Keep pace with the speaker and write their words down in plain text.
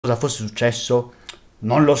cosa fosse successo?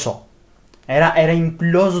 Non lo so. Era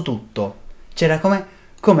imploso tutto. C'era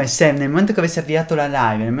come se nel momento che avessi avviato la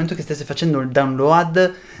live, nel momento che stesse facendo il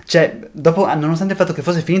download, cioè, dopo, nonostante il fatto che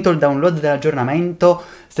fosse finito il download dell'aggiornamento,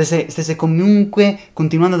 stesse comunque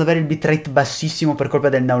continuando ad avere il bitrate bassissimo per colpa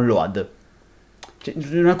del download. Cioè,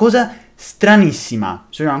 una cosa stranissima.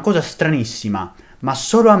 Una cosa stranissima. Ma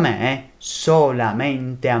solo a me,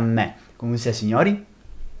 solamente a me. Comunque sia, signori,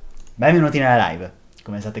 benvenuti nella live.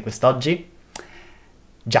 Come state quest'oggi?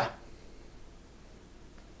 Già.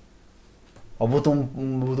 Ho avuto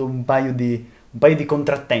un paio di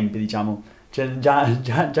contrattempi, diciamo. Cioè, già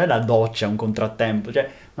la doccia è un contrattempo. Cioè,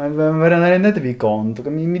 ma rendetevi conto che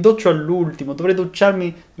mi doccio all'ultimo. Dovrei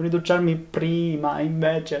docciarmi prima.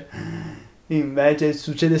 Invece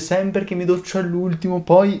succede sempre che mi doccio all'ultimo.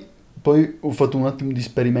 Poi ho fatto un attimo di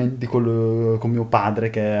esperimenti con mio padre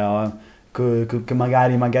che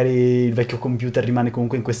magari il vecchio computer rimane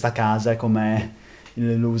comunque in questa casa, come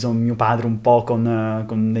lo usa mio padre un po'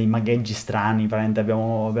 con dei magheggi strani. Praticamente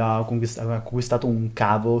aveva conquistato un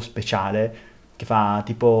cavo speciale che fa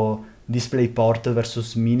tipo DisplayPort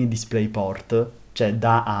versus mini DisplayPort, cioè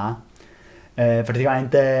da A.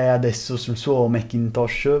 Praticamente adesso sul suo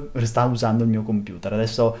Macintosh sta usando il mio computer.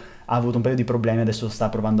 Adesso ha avuto un paio di problemi, adesso sta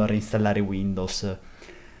provando a reinstallare Windows.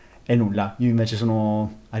 E nulla, io invece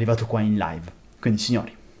sono arrivato qua in live. Quindi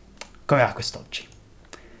signori, come va quest'oggi?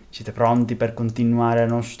 Siete pronti per continuare il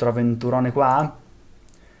nostro avventurone qua?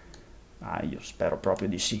 Ah, io spero proprio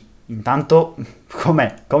di sì. Intanto,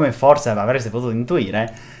 come forse avreste potuto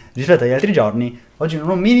intuire, rispetto agli altri giorni, oggi non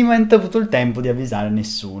ho minimamente avuto il tempo di avvisare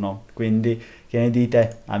nessuno. Quindi, che ne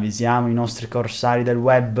dite? Avvisiamo i nostri corsari del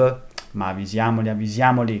web? Ma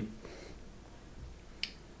avvisiamoli.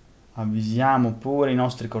 Avvisiamo pure i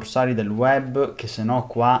nostri corsari del web, che sennò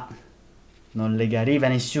qua non lega arriva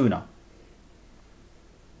nessuno.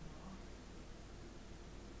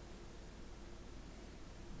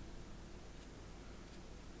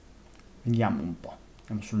 Vediamo un po'.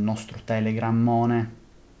 Andiamo sul nostro telegrammone.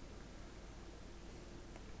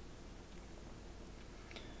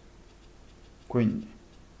 Quindi,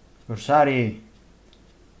 corsari,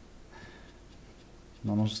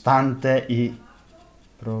 nonostante i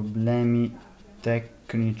problemi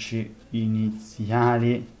tecnici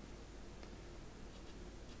iniziali,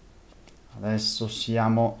 adesso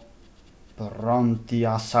siamo pronti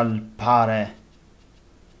a salpare.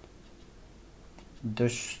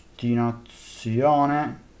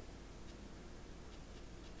 Destinazione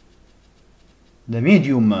The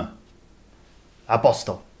Medium. A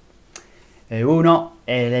posto. E uno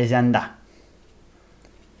e le si andà.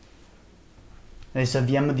 Adesso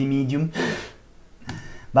avviamo di Medium.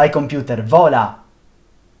 Vai computer, vola.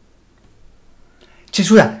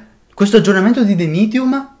 Cesura, questo aggiornamento di The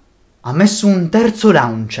Medium ha messo un terzo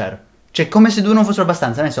launcher. Cioè, come se due non fossero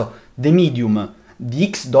abbastanza. Ha messo The Medium di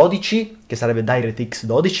X12, che sarebbe DirectX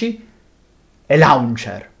 12, e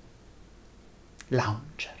launcher.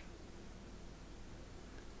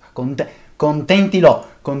 Contenti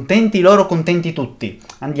loro, contenti tutti.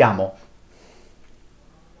 Andiamo.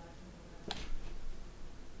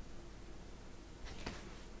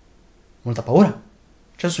 Molta paura.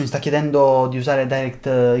 Cioè, adesso mi sta chiedendo di usare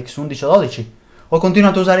DirectX 11 o 12. Ho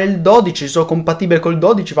continuato a usare il 12, sono compatibile col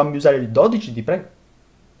 12, fammi usare il 12, ti prego.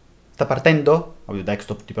 Sta partendo? Audio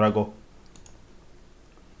desktop, ti prego.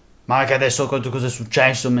 Ma che adesso cosa è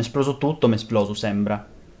successo? Mi è esploso tutto, mi è esploso, sembra.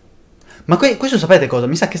 Ma questo sapete cosa?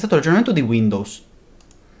 Mi sa che è stato l'aggiornamento di Windows.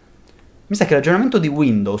 Mi sa che l'aggiornamento di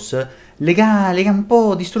Windows lega un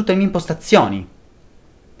po' distrutto le mie impostazioni.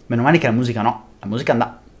 Meno male che la musica no. La musica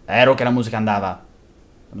andava. Vero che la musica andava.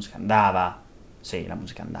 La musica andava. Sì, la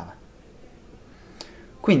musica andava.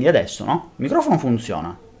 Quindi adesso, no? Il microfono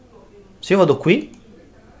funziona. Se io vado qui,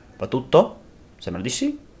 va tutto? Sembra di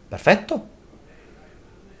sì. Perfetto.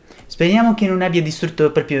 Speriamo che non abbia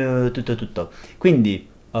distrutto proprio tutto. Quindi,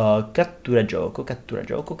 cattura gioco,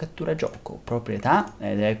 proprietà,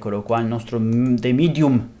 ed eccolo qua il nostro The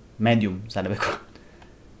Medium, sarebbe qua.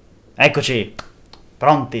 Eccoci,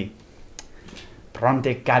 pronti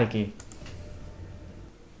e carichi.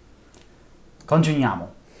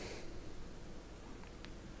 Congegniamo.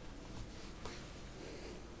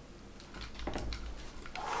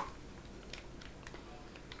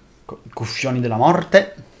 I cuffioni della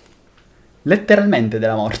morte. Letteralmente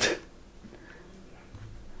della morte.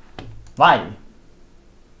 Vai.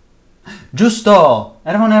 Giusto.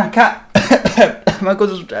 Eravamo nella Ma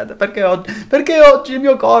cosa succede? Perché oggi il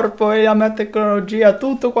mio corpo e la mia tecnologia,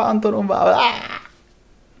 tutto quanto non va.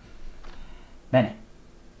 Bene.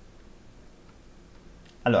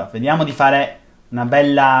 Allora, vediamo di fare una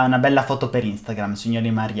bella foto per Instagram,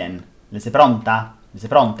 signorina Marianne. Le sei pronta? Le sei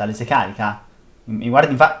pronta? Le sei carica? Mi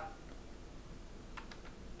guardi in faccia?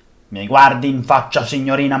 Mi guardi in faccia,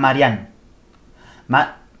 signorina Marianne?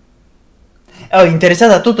 Ma... Oh,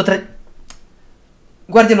 interessata a tutto tre...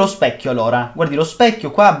 Guardi lo specchio allora, guardi lo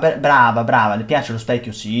specchio qua, brava, brava, le piace lo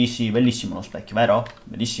specchio? Sì, sì, bellissimo lo specchio, vero?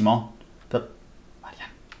 Bellissimo?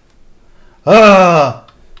 Marianne. Ah!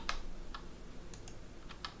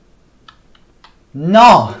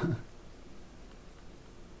 No!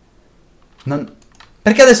 Non...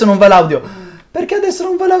 Perché adesso non va l'audio? Perché adesso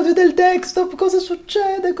non va l'audio del desktop? Cosa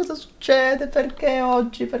succede? Cosa succede? Perché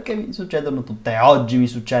oggi? Perché mi succedono tutte? Oggi mi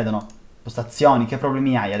succedono. Postazioni, che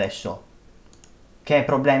problemi hai adesso? Che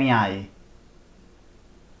problemi hai?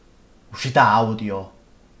 Uscita audio.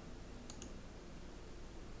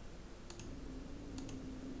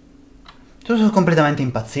 Tu sei completamente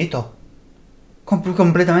impazzito?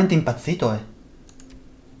 Completamente impazzito, eh?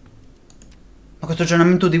 Ma questo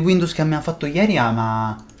aggiornamento di Windows che mi ha fatto ieri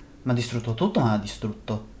m'ha distrutto tutto, ma ha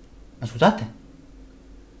distrutto. Ma scusate?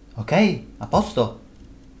 Ok? A posto?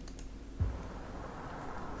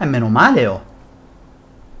 Meno male, oh.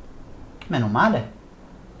 Meno male.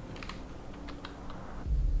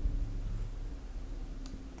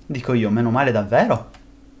 Dico io, meno male davvero?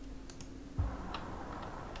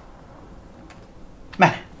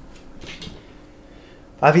 Bene.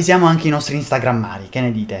 Avvisiamo anche i nostri instagrammari, che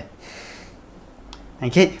ne dite?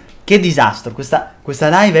 Che disastro, questa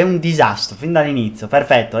live è un disastro, fin dall'inizio,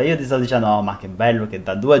 perfetto, e io ti sto dicendo, oh ma che bello che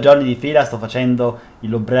da 2 giorni di fila sto facendo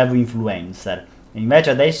il bravo influencer, e invece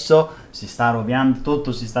adesso si sta rovinando,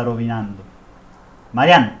 tutto si sta rovinando.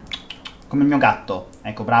 Marianne, come il mio gatto,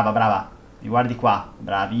 ecco, brava, brava, mi guardi qua,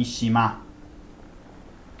 bravissima.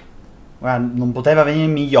 Guarda, non poteva venire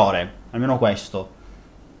migliore, almeno questo.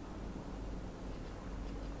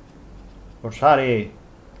 Corsari.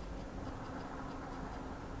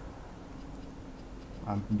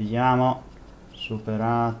 Abbiamo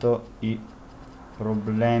superato i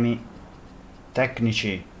problemi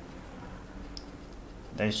tecnici.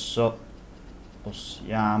 Adesso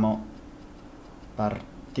possiamo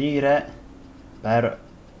partire per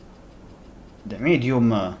The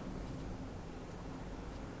Medium.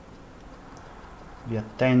 Vi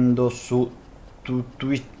attendo su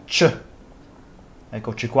Twitch.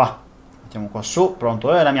 Eccoci qua. Mettiamo qua su.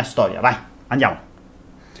 Pronto? È la mia storia. Vai, andiamo.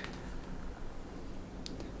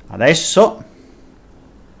 Adesso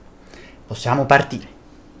possiamo partire.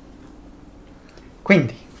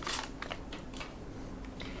 Quindi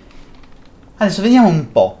adesso vediamo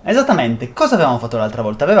un po' esattamente cosa avevamo fatto l'altra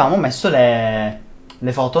volta. Avevamo messo le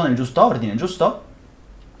foto nel giusto ordine, giusto?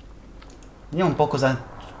 Vediamo un po' cosa...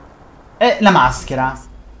 la maschera.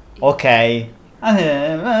 Ok.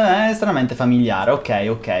 È estremamente familiare. Ok,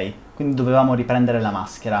 ok. Quindi dovevamo riprendere la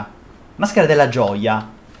maschera. Maschera della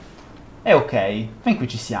gioia. Ok, fin qui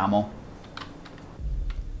ci siamo.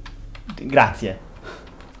 Grazie.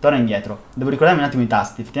 Torna indietro. Devo ricordarmi un attimo i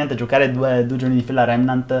tasti. Effettivamente giocare due giorni di fila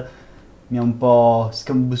Remnant mi ha un po'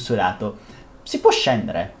 scambussolato. Si può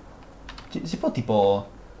scendere? Si può tipo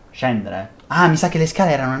scendere? Ah, mi sa che le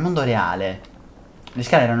scale erano nel mondo reale. Le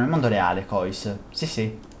scale erano nel mondo reale, Cois. Sì,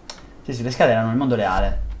 sì. Sì, sì, le scale erano nel mondo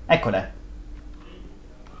reale. Eccole.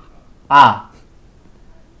 Ah.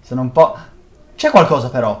 Sono un po'... C'è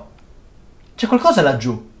qualcosa però. C'è qualcosa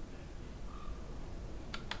laggiù.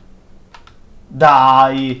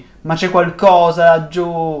 Dai, ma c'è qualcosa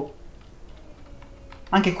laggiù.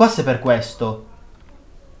 Anche qua se per questo.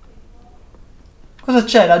 Cosa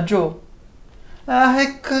c'è laggiù? Ah,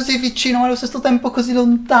 è così vicino ma allo stesso tempo così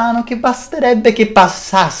lontano che basterebbe che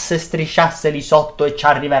passasse, strisciasse lì sotto e ci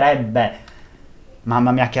arriverebbe.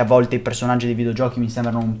 Mamma mia che a volte i personaggi dei videogiochi mi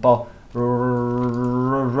sembrano un po'...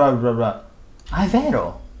 Ah, è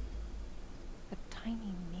vero.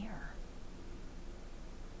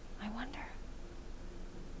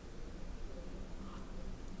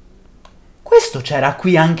 Questo c'era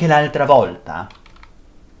qui anche l'altra volta.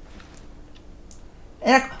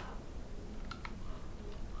 Era...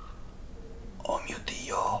 Oh mio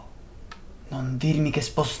Dio. Non dirmi che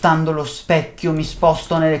spostando lo specchio mi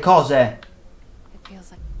sposto nelle cose.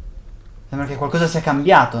 Sembra che qualcosa sia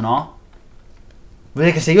cambiato, no? Vuol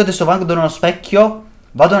dire che se io adesso vado nello specchio,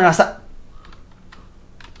 vado nella stanza...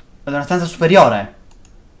 Vado nella stanza superiore.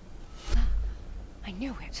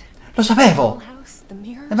 Lo sapevo!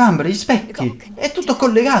 Le bambole, gli specchi, è tutto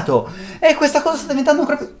collegato. E questa cosa sta diventando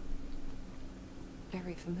ancora più...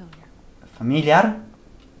 Familiar?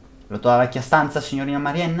 La tua vecchia stanza, signorina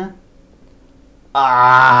Marianne?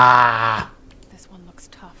 Ah!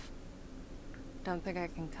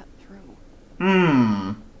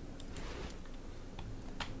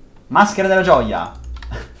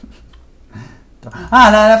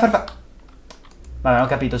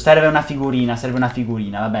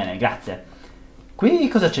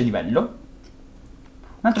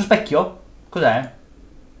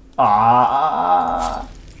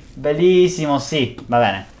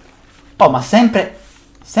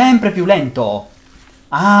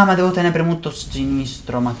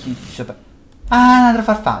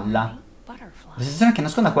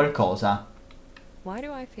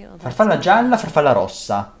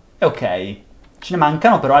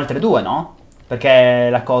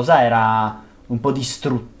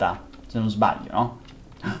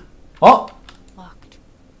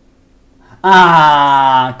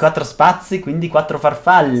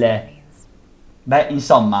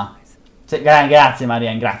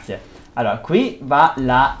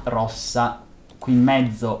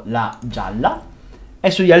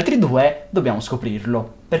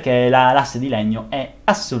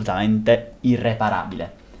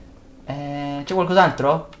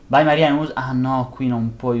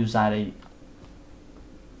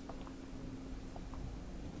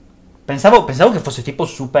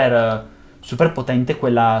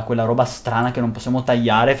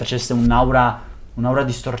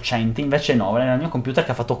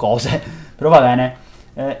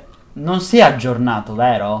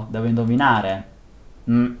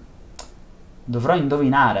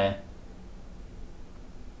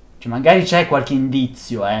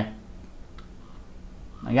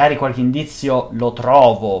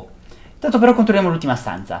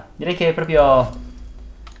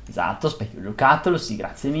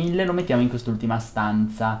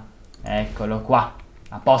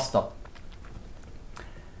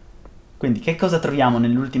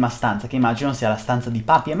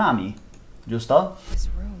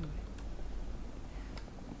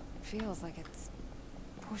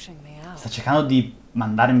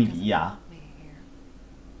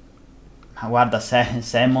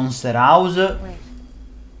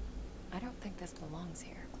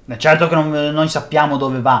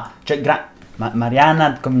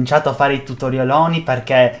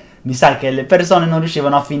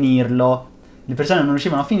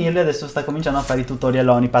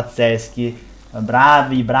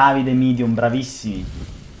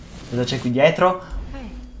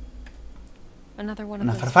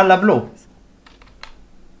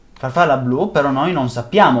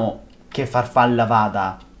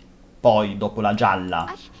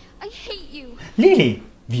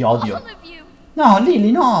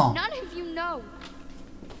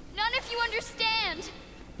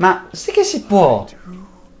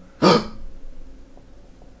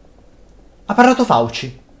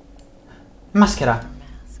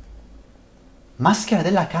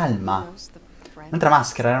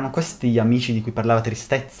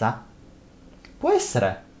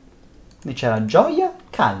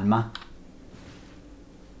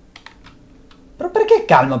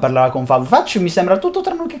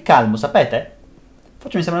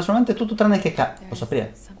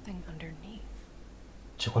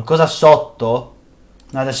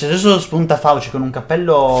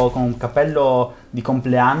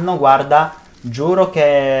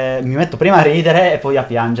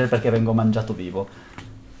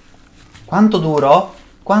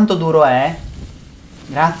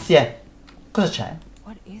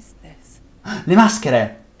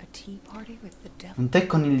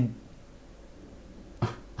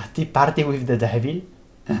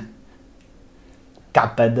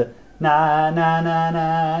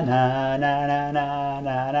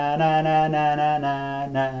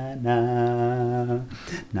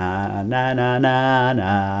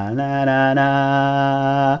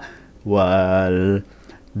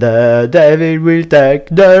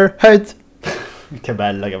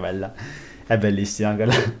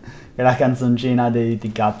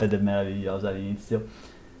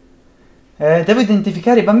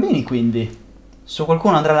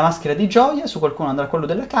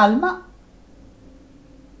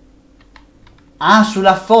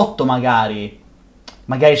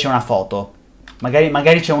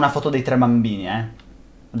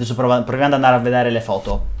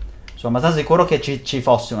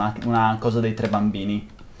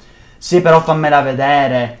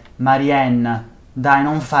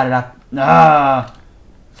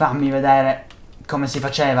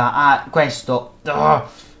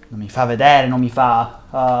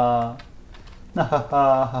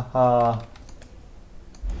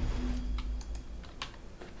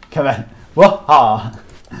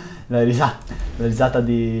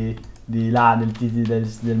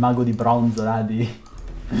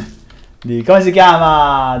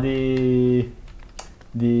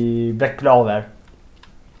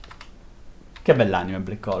 Che bell'anime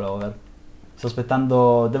Black Clover. Sto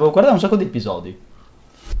aspettando... Devo guardare un sacco di episodi.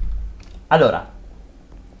 Allora.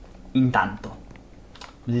 Intanto.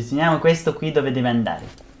 Disegniamo questo qui dove deve andare.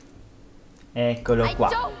 Eccolo qua.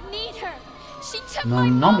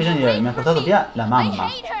 Non ho bisogno di lei, mi ha portato via la mamma.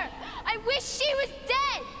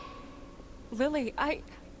 Lily,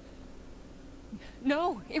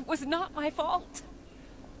 No, it was not my fault.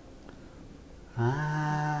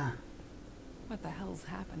 Ah, What the hell's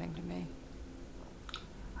happening to me?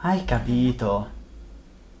 hai capito.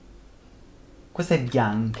 Questa è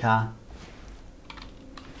Bianca.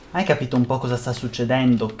 Hai capito un po' cosa sta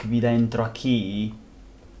succedendo qui dentro a chi?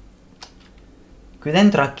 Qui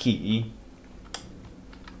dentro a chi?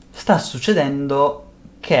 Sta succedendo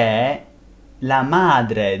che la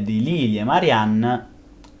madre di Lily e Marianne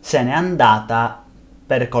se n'è andata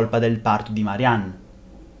per colpa del parto di Marianne.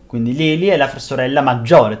 Quindi Lily è la sorella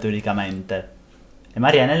maggiore teoricamente e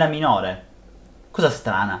Marianne è la minore. Cosa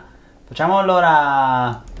strana. Facciamo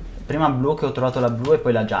allora prima blu, che ho trovato la blu, e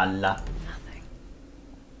poi la gialla.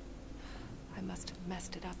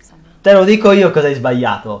 Te lo dico io cosa hai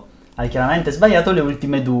sbagliato. Hai chiaramente sbagliato le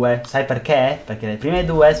ultime due. Sai perché? Perché le prime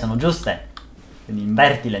due sono giuste. Quindi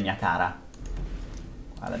invertile, mia cara.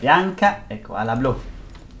 Qua la bianca e qua la blu.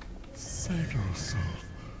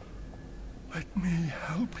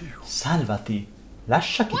 Salvati.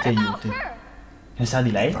 Lascia che ti aiuti. Che ne sa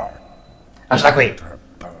di lei? Lasciala qui.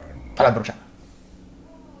 Falla bruciare.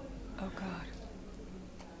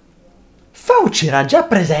 Fauci era già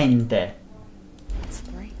presente.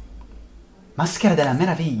 Maschera della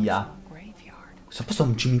meraviglia. Questo posto è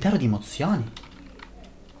un cimitero di emozioni.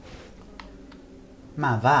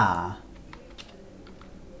 Ma va.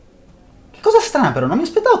 Che cosa strana però, non mi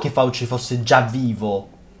aspettavo che Fauci fosse già vivo.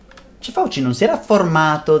 Cioè Fauci non si era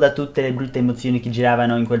formato da tutte le brutte emozioni che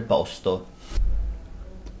giravano in quel posto.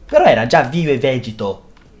 Però era già vivo e vegeto.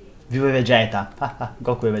 Vivo e vegeta.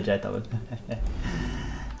 Goku e Vegeta.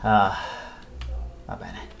 Ah, va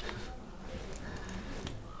bene.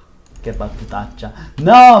 Che battutaccia.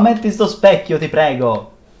 No, metti sto specchio, ti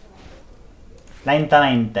prego.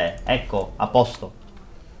 Lentamente. Ecco, a posto.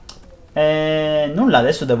 Nulla,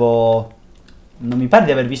 adesso devo... Non mi pare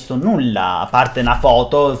di aver visto nulla, a parte una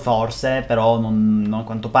foto, forse, però a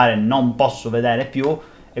quanto pare non posso vedere più,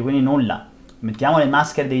 e quindi nulla. Mettiamo le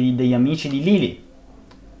maschere degli amici di Lily.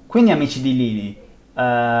 Quindi, amici di Lily,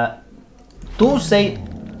 tu sei...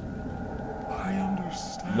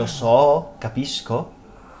 Lo so, capisco.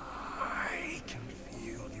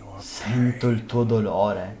 Sento il tuo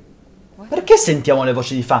dolore. Perché sentiamo le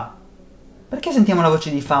voci di Perché sentiamo la voce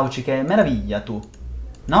di Fauci? Che meraviglia, tu.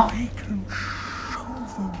 No?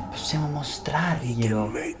 Possiamo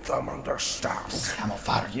mostrarglielo. Possiamo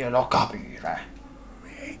farglielo capire.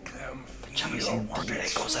 Facciamo sentire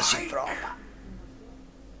cosa si prova.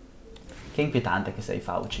 Che inquietante che sei,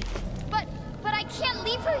 Fauci. But I can't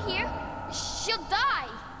leave her here. She'll die.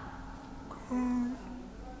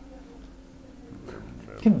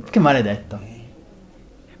 Che maledetto.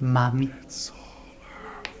 Mami.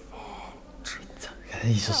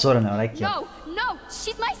 Gli sussurra nell'orecchio. No,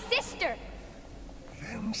 she's my sister.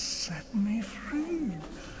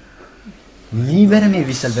 Liberami e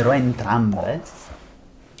vi salverò entrambe.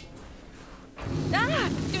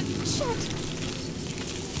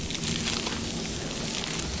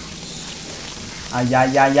 Ai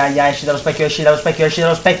ai ai ai ai, esci dallo specchio, esci dallo specchio, esci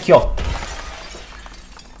dallo specchio.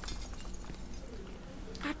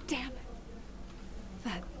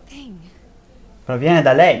 Proviene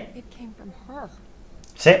da lei.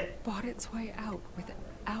 Sì.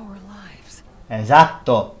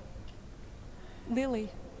 Esatto.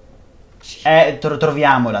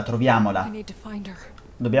 Troviamola.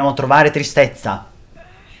 Dobbiamo trovare tristezza.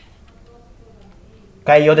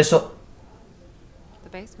 Ok, io adesso...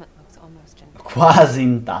 Quasi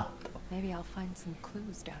intatto.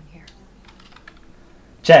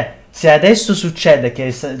 Cioè, se adesso succede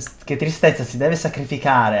che Tristezza si deve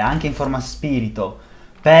sacrificare anche in forma spirito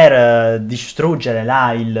per distruggere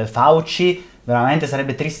là il Fauci, veramente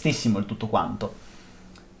sarebbe tristissimo il tutto quanto.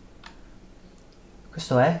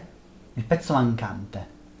 Questo è il pezzo mancante.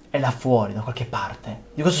 È là fuori, da qualche parte.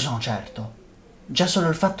 Di questo sono certo. Già solo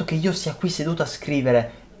il fatto che io sia qui seduto a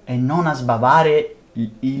scrivere e non a sbavare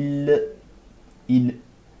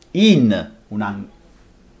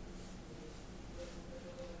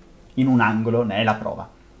in un angolo ne è la prova.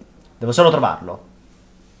 Devo solo trovarlo.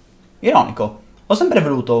 Ironico. Ho sempre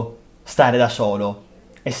voluto stare da solo,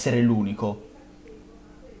 essere l'unico.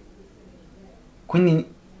 Quindi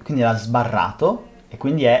era sbarrato e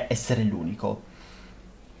quindi è essere l'unico.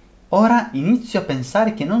 Ora inizio a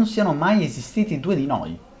pensare che non siano mai esistiti due di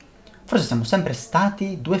noi. Forse siamo sempre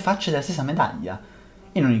stati due facce della stessa medaglia.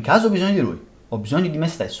 In ogni caso ho bisogno di lui. Ho bisogno di me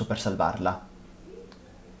stesso per salvarla.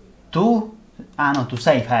 Tu? Ah no, tu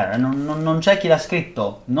sei Fair. Non c'è chi l'ha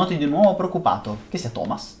scritto. Noti di nuovo preoccupato. Che sia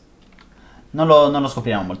Thomas? Non lo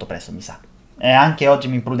scopriremo molto presto, mi sa. E anche oggi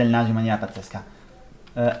mi prude il naso in maniera pazzesca.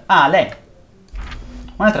 Lei.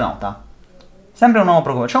 Un'altra nota. Sempre un uomo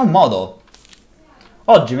preoccupato. C'è un modo.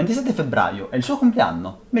 Oggi, 27 febbraio, è il suo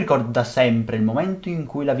compleanno. Mi ricordo da sempre il momento in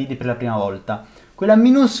cui la vidi per la prima volta. Quella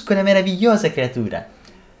minuscola e meravigliosa creatura.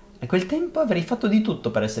 A quel tempo avrei fatto di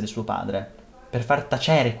tutto per essere suo padre. Per far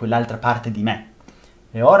tacere quell'altra parte di me.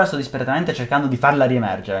 E ora sto disperatamente cercando di farla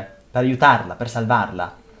riemergere. Per aiutarla, per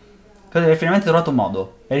salvarla. Credo di aver finalmente trovato un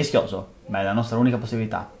modo. È rischioso, ma è la nostra unica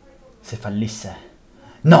possibilità. Se fallisse...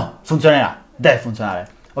 No! Funzionerà! Deve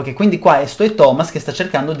funzionare! Ok, quindi qua è Sto e Thomas che sta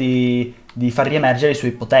cercando di far riemergere i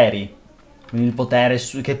suoi poteri. Quindi il potere...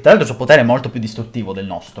 che tra l'altro il suo potere è molto più distruttivo del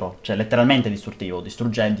nostro. Cioè, letteralmente distruttivo.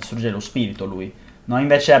 Distrugge lo spirito, lui. Noi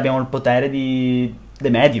invece abbiamo il potere dei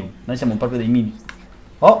medium. Noi siamo proprio dei mini.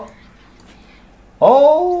 Oh!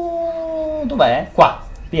 Oh! Dov'è? Qua!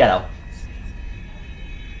 Piglialo.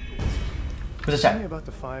 Cosa Tell me c'è? about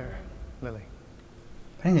the fire, Lily.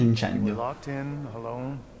 Prendi You were l'incendio. locked in,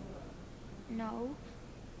 alone? No.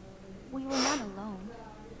 We were not alone.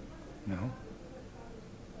 No.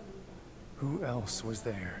 Who else was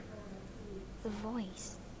there? The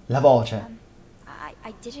voice. La voce.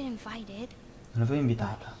 I didn't invite it. Non l'avevo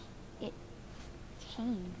invitata. It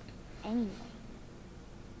came anyway.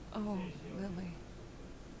 Oh, Lily.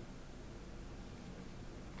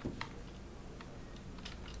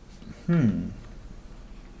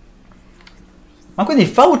 Ma quindi il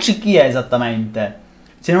Fauci chi è esattamente?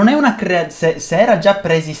 Se non è una se era già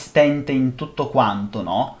preesistente in tutto quanto,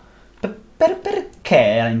 no? Perché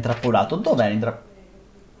era intrappolato? Dove era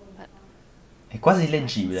intrappolato? È quasi Still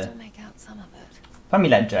illeggibile. make out some of it. Fammi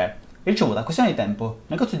leggere. Ricevuta, questione di tempo.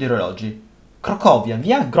 Negozio di orologi. Crocovia,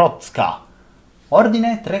 via Grodzka.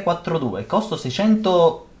 Ordine 342. Costo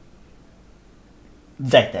 600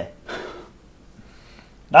 zete.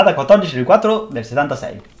 Data 14/4 del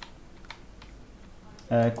 76.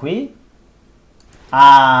 Qui.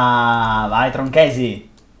 Ah, vai Tronchesi.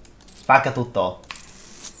 Spacca tutto.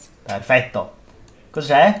 Perfetto.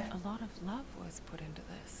 Cos'è? A lot of love was put into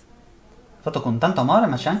this. Fatto con tanto amore,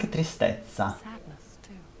 ma c'è anche tristezza. Sadness,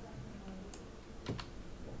 too.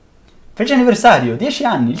 Felice anniversario, 10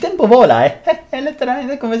 anni, il tempo vola, è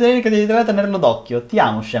letteralmente come se che devi tenerlo d'occhio. Ti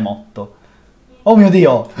amo, scemotto. Oh mio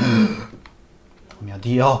Dio! Oh mio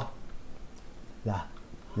Dio!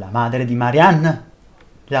 La madre di Marianne?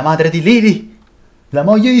 La madre di Lily? La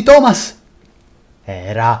moglie di Thomas?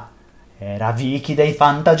 Era Vicky dei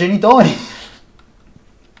Fantagenitori.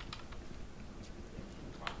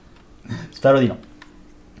 Spero di no.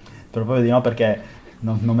 Spero proprio di no perché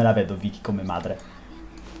non me la vedo Vicky come madre.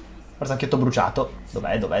 Forse anche bruciato.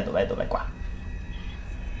 Dov'è? Qua.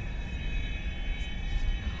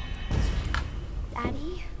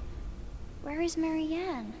 Daddy, where is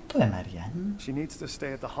Marianne? Dov'è Marianne? She needs to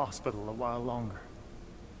stay at the hospital a while longer.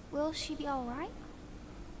 Will she be all right?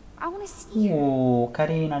 I want to see her.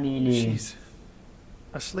 Carina Lily. She's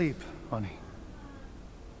asleep, honey.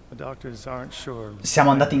 The doctors aren't sure.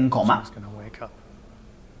 Siamo andati in coma. She's gonna wake up.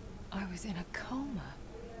 I was in a coma.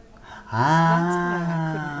 That's why I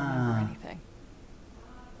couldn't remember Ah, anything.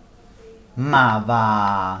 ma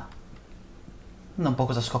va. Non po'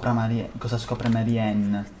 cosa scopre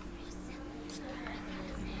Marianne.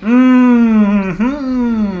 Mm-hmm.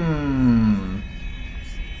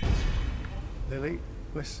 Lily,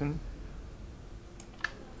 listen.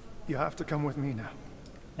 You have to come with me now.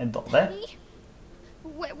 E dove? Daddy,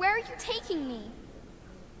 where are you taking me?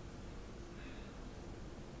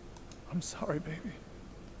 I'm sorry, baby.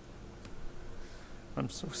 I'm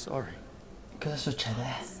so sorry. Cosa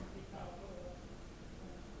succede?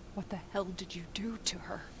 What the hell did you do to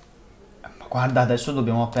her? Ma guarda, adesso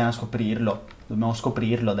dobbiamo appena scoprirlo. Dobbiamo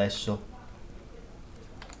scoprirlo adesso.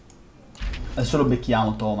 Adesso lo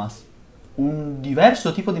becchiamo, Thomas. Un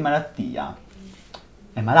diverso tipo di malattia.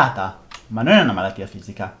 È malata, ma non è una malattia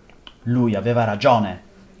fisica. Lui aveva ragione.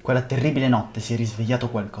 Quella terribile notte si è risvegliato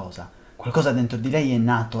qualcosa. Qualcosa dentro di lei è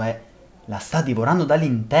nato e la sta divorando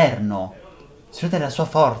dall'interno. Si vede la sua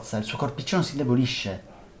forza, il suo corpicino si indebolisce.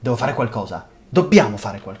 Devo fare qualcosa. Dobbiamo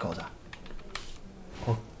fare qualcosa.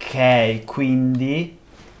 Ok, quindi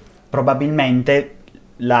probabilmente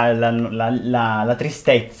la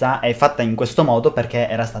tristezza è fatta in questo modo perché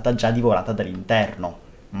era stata già divorata dall'interno.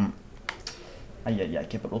 Ai ai ai,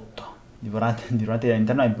 che brutto. Divorati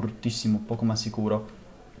dall'interno è bruttissimo, poco ma sicuro.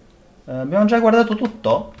 Abbiamo già guardato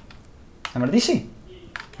tutto? Sembra di sì.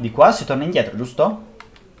 Di qua si torna indietro, giusto?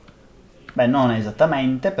 Beh, non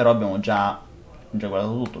esattamente, però abbiamo già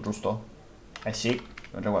guardato tutto, giusto? Eh sì,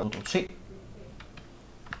 abbiamo già guardato tutto, sì.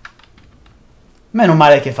 Meno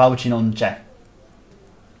male che Fauci non c'è.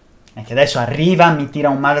 E che adesso arriva, mi tira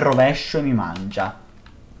un mal rovescio e mi mangia.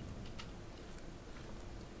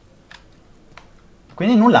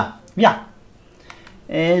 Quindi nulla, via.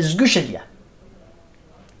 Sguscia via.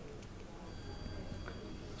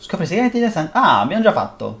 Scopri i segreti del santo. Ah, abbiamo già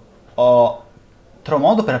fatto. Trovo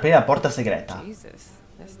modo per aprire la porta segreta. Jesus,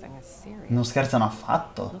 this thing is serious. Non scherzano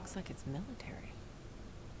affatto. Looks like it's military.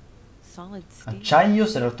 Solid steel. Acciaio,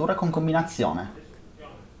 serratura con combinazione.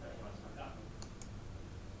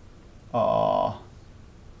 Oh.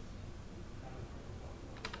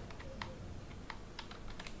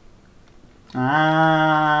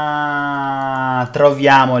 Ah,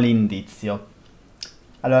 troviamo l'indizio.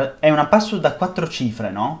 Allora, è una password da 4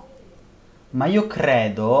 cifre, no? Ma io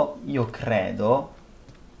credo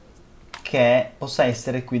che possa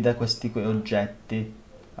essere qui da questi oggetti.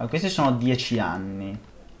 Allora, questi sono 10 anni.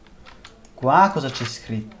 Qua cosa c'è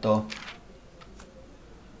scritto?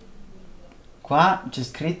 Qua c'è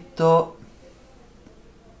scritto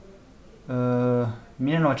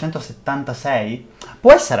 1976?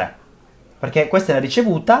 Può essere, perché questa è la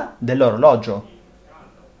ricevuta dell'orologio.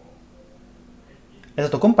 È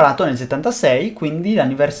stato comprato nel 76, quindi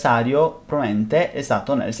l'anniversario probabilmente è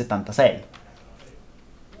stato nel 76.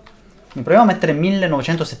 Mi proviamo a mettere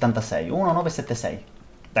 1976, 1976.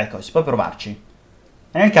 Dai, si può provarci.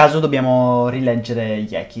 E nel caso dobbiamo rileggere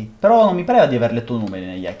gli echi. Però non mi pareva di aver letto numeri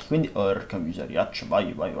negli echi, quindi... Porca miseriaccia,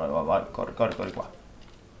 vai, corri qua.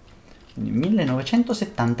 Quindi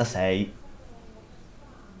 1976.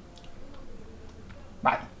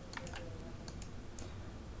 Vai.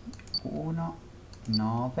 1,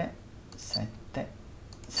 9, 7,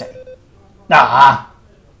 6. Ah!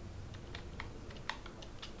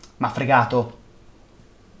 M'ha fregato.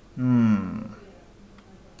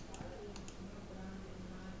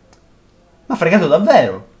 M'ha fregato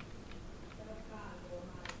davvero.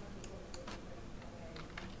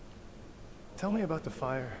 Tell me about the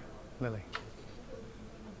fire, Lily.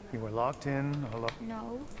 You were locked in,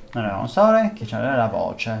 No. Non era un sole che c'aveva la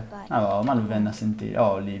voce. Oh, ma lui venne a sentire.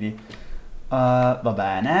 Oh, Lily. Va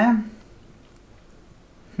bene.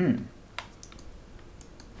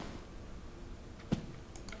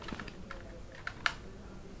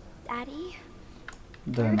 Daddy?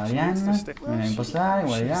 Dove è Marianne? Viene a impostare,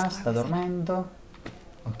 guarda, sta dormendo.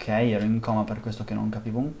 Ok, ero in coma per questo che non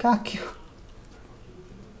capivo un cacchio.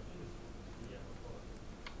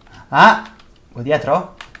 Ah! Qua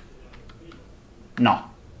dietro? No.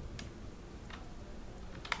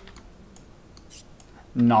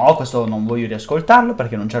 No, questo non voglio riascoltarlo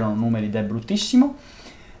perché non c'erano numeri ed è bruttissimo.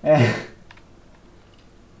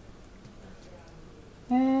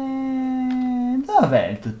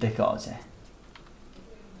 Dov'è tutte cose?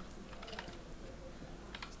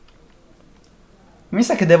 Mi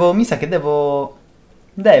sa che devo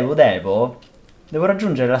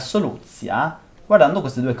raggiungere la soluzia guardando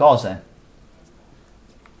queste due cose.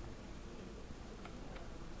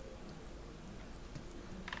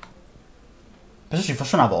 Penso ci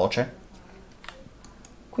fosse una voce.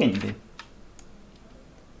 Quindi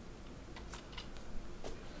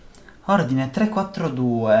ordine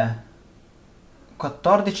 342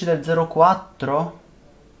 14 del 04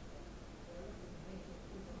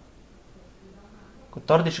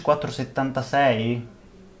 14 476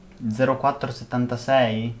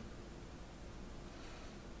 0476.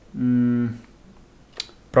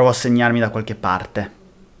 Provo a segnarmi da qualche parte.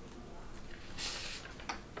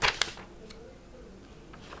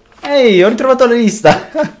 Ehi, ho ritrovato la lista.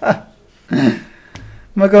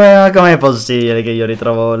 Ma com'è possibile che io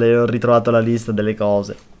ho ritrovato la lista delle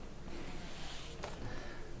cose?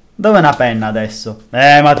 Dov'è una penna adesso?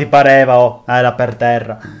 Ma ti pareva, oh, era per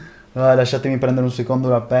terra. Lasciatemi prendere un secondo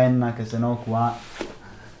la penna, che sennò qua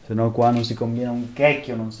non si combina un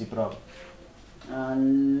checchio, non si prova.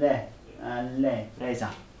 Alle,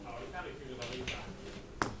 presa.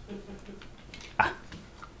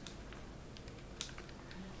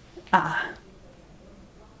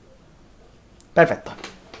 Perfetto.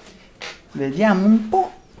 Vediamo un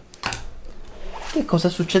po' che cosa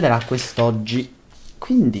succederà quest'oggi.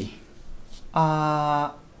 Quindi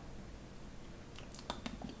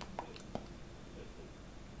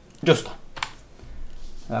giusto.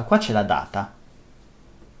 Allora, qua c'è la data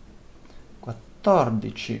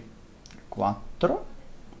 14/4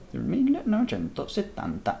 del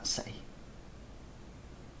 1976.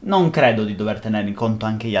 Non credo di dover tenere in conto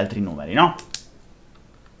anche gli altri numeri, no?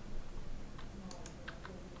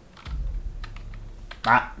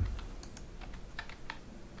 Ah.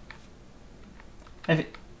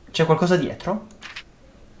 C'è qualcosa dietro?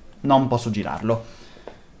 Non posso girarlo.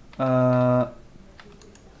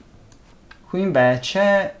 Qui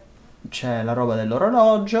invece c'è la roba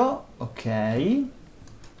dell'orologio. Ok. E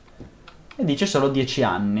dice solo 10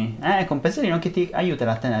 anni. Ecco un pensierino che ti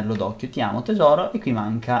aiuterà a tenerlo d'occhio. Ti amo tesoro. E qui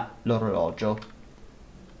manca l'orologio.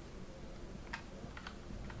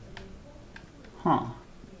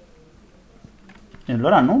 E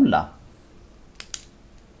allora nulla.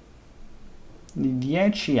 Di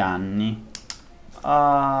 10 anni.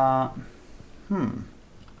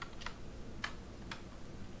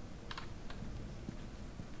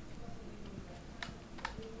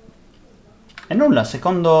 E nulla,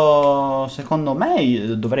 secondo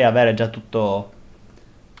me dovrei avere già tutto.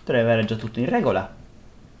 Dovrei avere già tutto in regola.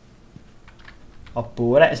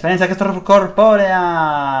 Oppure esperienza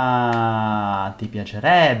extracorporea. Ti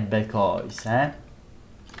piacerebbe, Cois, eh?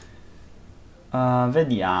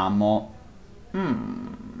 Vediamo.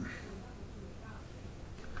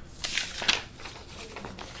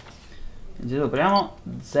 Proviamo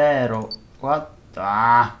 0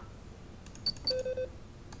 4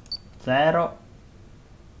 0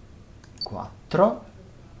 4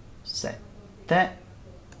 7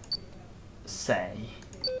 6.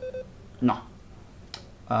 No.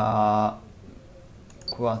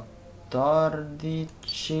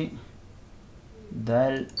 14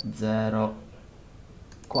 del 0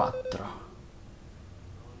 4.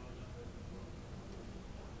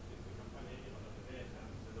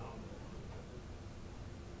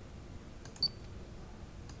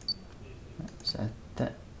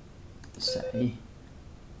 Sette 6.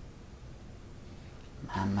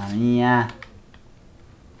 Mamma mia.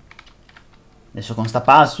 Adesso con sta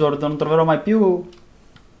password non troverò mai più.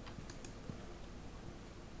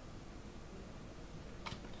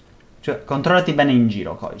 Cioè, controllati bene in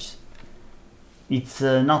giro, Cois. It's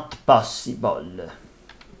not possible.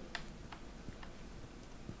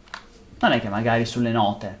 Non è che magari sulle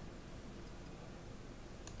note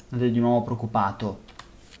vedi di nuovo preoccupato.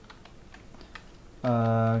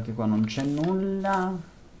 Che qua non c'è nulla.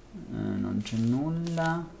 Non c'è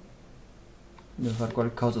nulla. Devo fare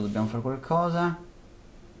qualcosa, dobbiamo fare qualcosa.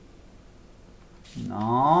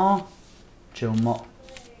 No. C'è un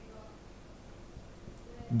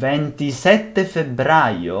 27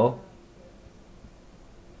 febbraio?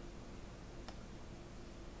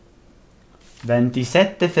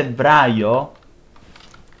 27 febbraio?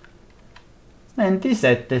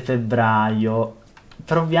 27 febbraio.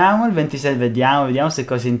 Proviamo il 27, vediamo se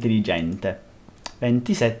cosa è intelligente.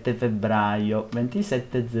 27 febbraio,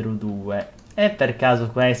 2702. È per caso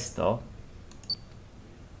questo?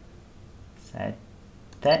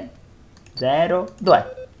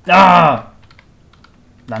 702. Ah!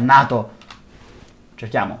 Dannato.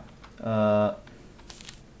 Cerchiamo.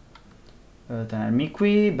 Tenermi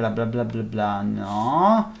qui, bla bla bla bla bla.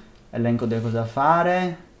 No. Elenco delle cose da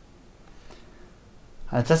fare.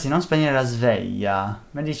 Alzarsi, non spegnere la sveglia.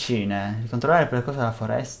 Medicine. Controllare il percorso della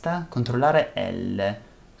foresta. Controllare L.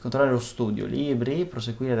 Controllare lo studio. Libri.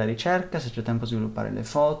 Proseguire la ricerca. Se c'è tempo sviluppare le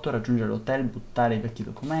foto. Raggiungere l'hotel. Buttare i vecchi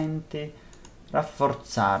documenti.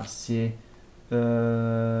 Rafforzarsi.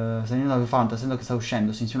 Sentendo che fa, sento che sta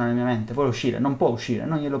uscendo. Si insinua nella mia mente. Vuole uscire. Non può uscire.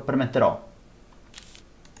 Non glielo permetterò.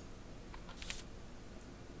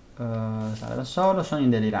 Stare da solo. Sogni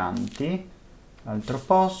deliranti. Altro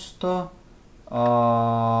posto.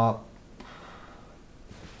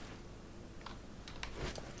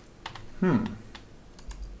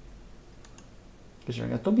 Qui c'è il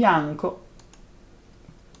gatto bianco.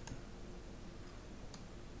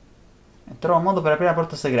 E trovo un modo per aprire la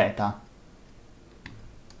porta segreta.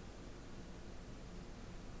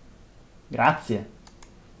 Grazie.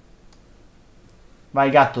 Vai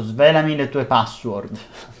gatto, svelami le tue password.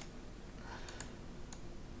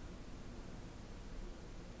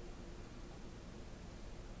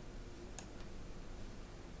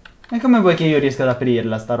 E come vuoi che io riesca ad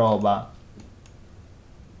aprirla sta roba?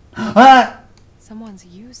 Ah! Someone's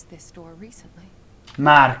used this door recently.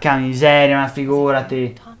 Marca miseria, ma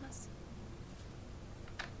figurati. Thomas?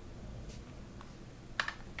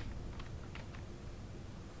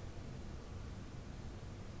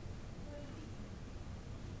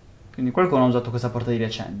 Quindi qualcuno ha usato questa porta di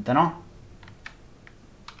recente, no?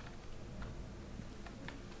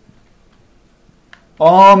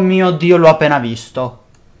 Oh mio Dio, l'ho appena visto.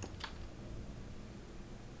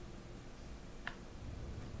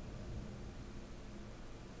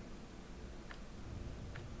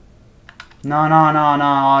 No, no, no,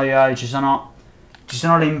 no, ci sono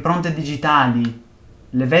le impronte digitali.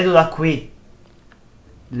 Le vedo da qui.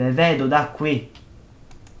 Le vedo da qui.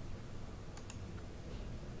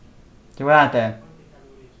 Cioè, guardate.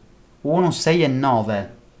 1, 6 e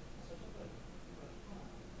 9.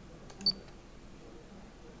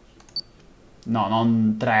 No,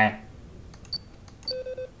 non 3.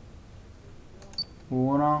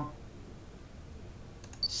 1,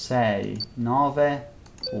 6, 9,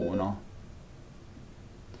 1.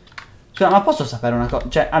 Scusa, ma posso sapere una cosa?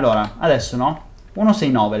 Cioè, allora, adesso no? 1,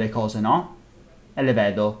 6, 9 le cose, no? E le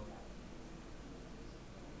vedo.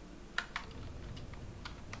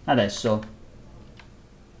 Adesso.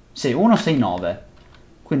 Sì, 1, 6, 9.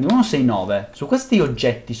 Quindi 1, 6, 9. Su questi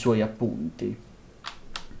oggetti suoi appunti.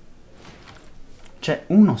 Cioè,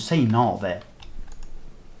 1, 6, 9.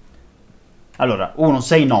 Allora, 1,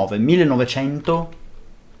 6, 9, 1900.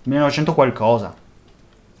 1900 qualcosa.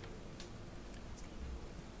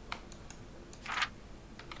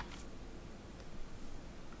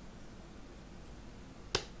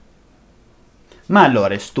 Ma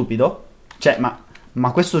allora è stupido? Cioè,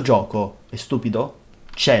 ma questo gioco è stupido?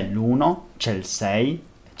 C'è l'1, c'è il 6,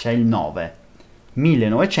 c'è il 9.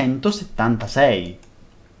 1976.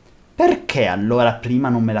 Perché allora prima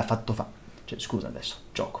non me l'ha fatto fare? Cioè, scusa adesso,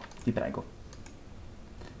 gioco, ti prego.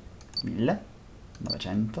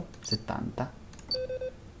 1970.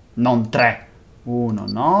 Non 3. 1,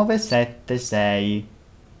 9, 7, 6.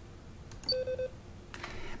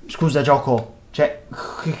 Scusa gioco, cioè,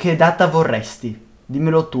 che data vorresti?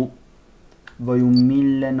 Dimmelo tu. Vuoi un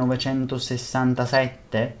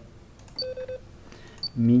 1967?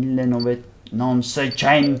 1900... Non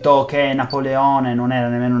 600, che è Napoleone, non era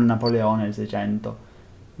nemmeno Napoleone il 600.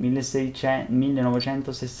 1600...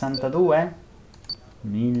 1962?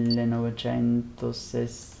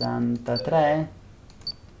 1963?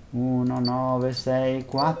 1, 9, 6,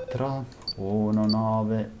 4? 1,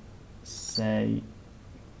 9, 6,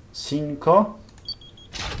 5?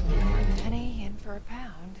 Penny in for a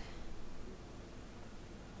pound.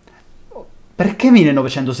 Perché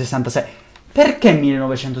 1966? Perché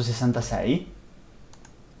 1966?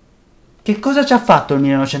 Che cosa ci ha fatto il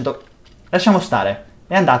 1900? Lasciamo stare.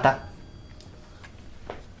 È andata.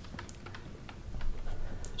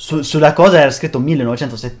 Sulla cosa era scritto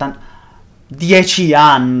 1970. 10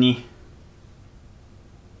 anni.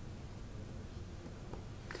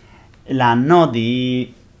 L'anno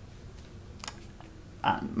di...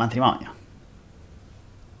 matrimonio.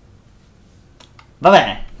 Va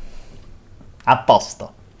bene. A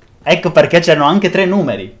posto. Ecco perché c'erano anche 3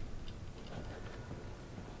 numeri.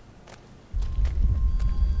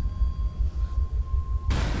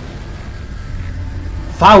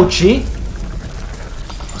 Fauci?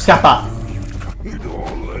 Scappa.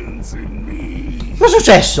 Cosa è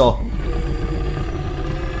successo?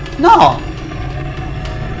 No.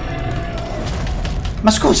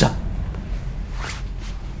 Ma scusa.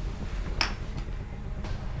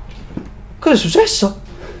 Cosa è successo?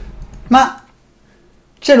 Ma...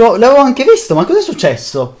 Cioè, l'avevo anche visto, ma cosa è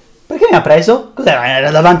successo? Perché mi ha preso? Cos'era?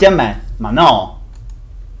 Era davanti a me? Ma no!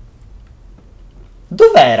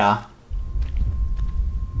 Dov'era?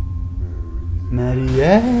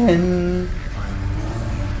 Marianne.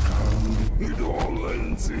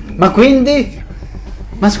 Ma quindi?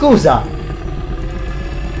 Ma scusa!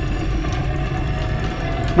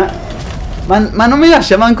 Ma non mi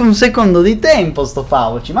lascia manco un secondo di tempo sto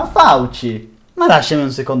Fauci! Ma Fauci! Ma lasciami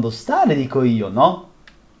un secondo stare, dico io, no?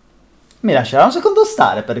 Mi lascerà un secondo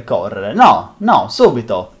stare per correre. No, no,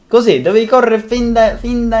 subito. Così, devi correre fin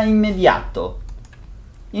da immediato.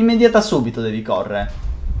 Immediata subito devi correre.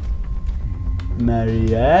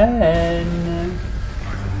 Marianne.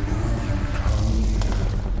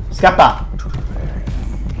 Scappa.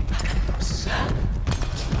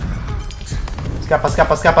 Scappa,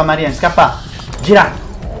 scappa, scappa, Marianne, scappa. Gira.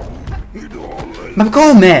 Ma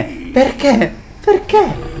come? Perché?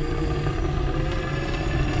 Perché?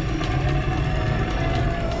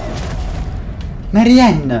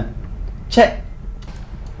 Marianne! Cioè...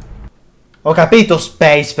 Ho capito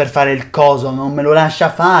Space per fare il coso, non me lo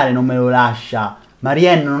lascia fare, non me lo lascia.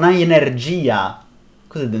 Marianne, non hai energia.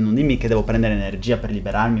 Cosa? Non dimmi che devo prendere energia per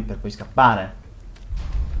liberarmi per poi scappare.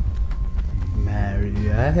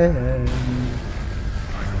 Marianne...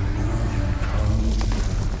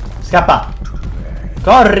 Scappa!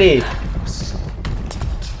 Corri!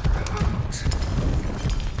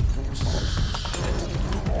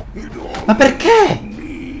 Ma perché?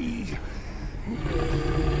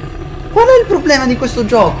 Qual è il problema di questo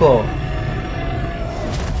gioco?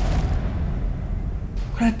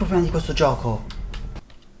 Qual è il problema di questo gioco?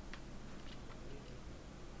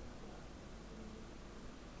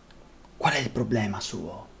 Qual è il problema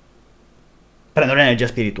suo? Prendo l'energia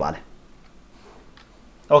spirituale.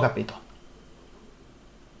 Ho capito.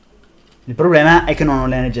 Il problema è che non ho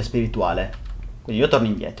l'energia spirituale. Quindi io torno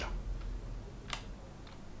indietro.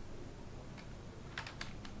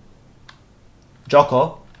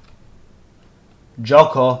 Gioco?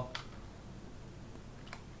 Gioco?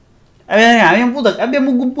 Abbiamo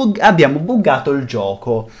buggato il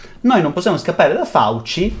gioco. Noi non possiamo scappare da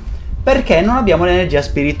Fauci perché non abbiamo l'energia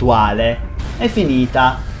spirituale. È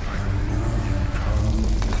finita.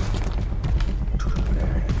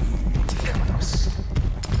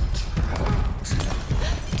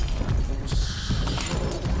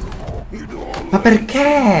 Ma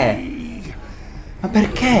perché? Ma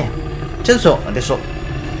perché? Cioè adesso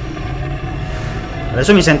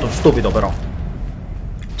mi sento stupido però.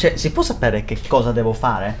 Cioè, si può sapere che cosa devo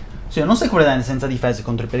fare? Sì, io non sei completamente senza difese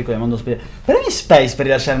contro il pericolo del mondo spirituale. Premi space per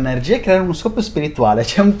rilasciare energia e creare uno scopo spirituale.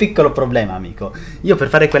 C'è un piccolo problema, amico. Io per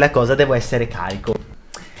fare quella cosa devo essere carico.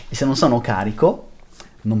 E se non sono carico,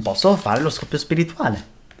 non posso fare lo scoppio spirituale.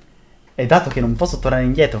 E dato che non posso tornare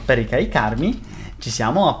indietro per ricaricarmi, ci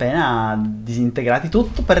siamo appena disintegrati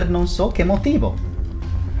tutto per non so che motivo.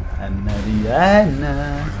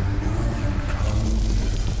 MDN.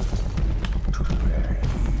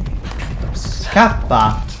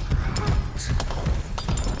 Scappa!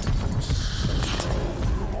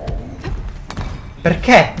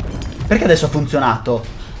 Perché? Perché adesso ha funzionato?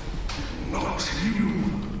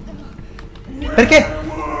 Perché?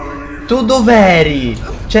 Tu dov'eri?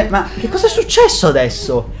 Cioè, ma che cosa è successo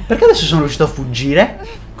adesso? Perché adesso sono riuscito a fuggire?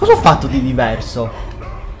 Cosa ho fatto di diverso?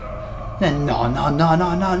 No, no, no,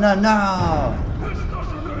 no, no, no, no!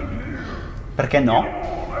 Perché no?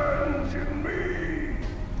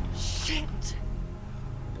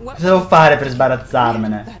 Cosa devo fare per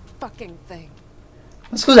sbarazzarmene?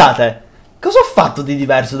 Ma scusate, cosa ho fatto di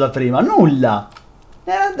diverso da prima? Nulla!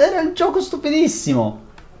 Era un gioco stupidissimo!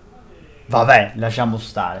 Vabbè, lasciamo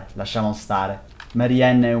stare, lasciamo stare.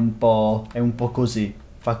 Marianne è un po' così.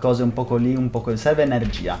 Fa cose un po' lì, un po' così. Serve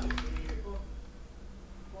energia.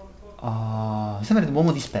 Sembra un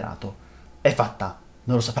uomo disperato. È fatta.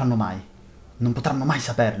 Non lo sapranno mai. Non potranno mai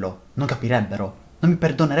saperlo. Non capirebbero. Non mi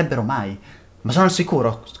perdonerebbero mai. Ma sono al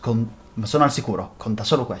sicuro. Conta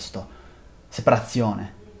solo questo.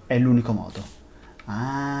 Separazione. È l'unico modo.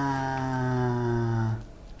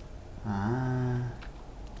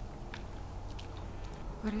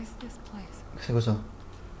 What is this place? Cos'è questo?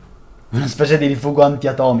 Una specie di rifugo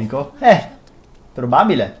antiatomico?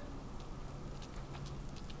 Probabile.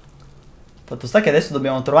 Fatto sta che adesso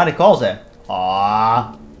dobbiamo trovare cose.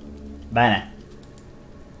 Bene.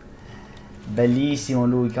 Bellissimo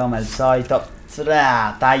lui come al solito.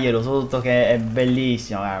 Taglielo tutto che è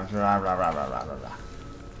bellissimo.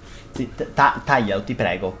 Sì, taglialo, ti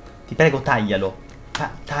prego. Ti prego, taglialo.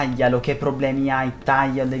 Taglialo, che problemi hai?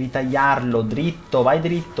 Taglialo, devi tagliarlo. Dritto, vai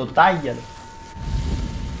dritto, taglialo.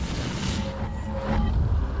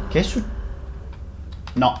 Che su...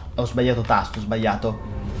 No, ho sbagliato tasto, ho sbagliato.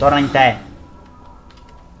 Torna in te.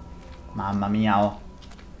 Mamma mia, oh.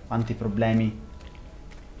 Quanti problemi.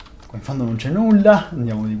 Qua in fondo non c'è nulla.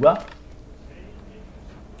 Andiamo di qua.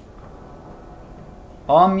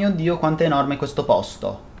 Oh mio Dio, quanto è enorme questo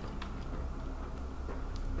posto.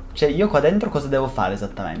 Cioè, io qua dentro cosa devo fare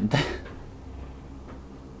esattamente?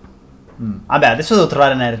 Vabbè, adesso devo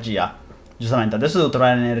trovare energia. Giustamente, adesso devo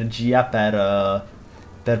trovare energia per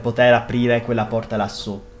poter aprire quella porta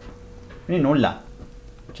lassù. Quindi nulla.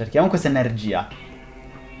 Cerchiamo questa energia.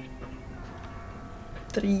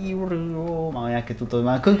 Ma è anche tutto...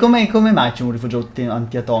 Ma come mai c'è un rifugio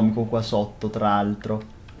antiatomico qua sotto, tra l'altro?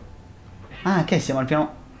 Ah, ok, siamo al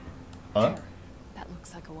piano...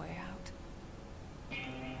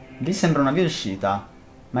 Lì sembra una via d'uscita,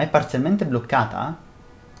 ma è parzialmente bloccata?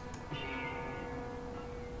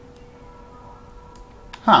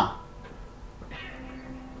 Ah.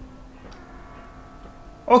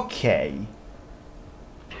 Ok.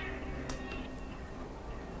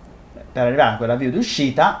 Per arrivare a quella via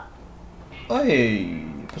d'uscita...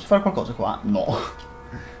 posso fare qualcosa qua? No.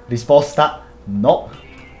 Risposta no.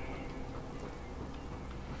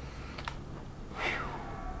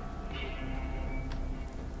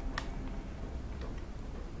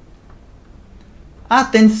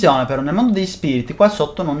 Attenzione però, nel mondo degli spiriti qua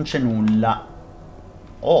sotto non c'è nulla.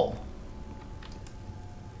 Oh.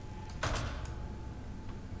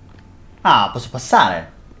 Ah, posso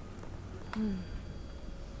passare.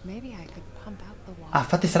 Ah,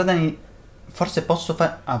 fate strada nei... Forse posso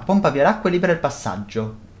fare... Ah, pompa via l'acqua e libera il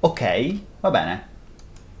passaggio. Ok, va bene.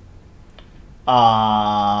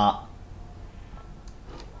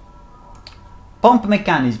 Pump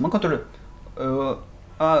mechanism. Controllo...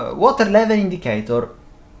 water level indicator.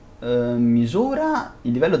 misura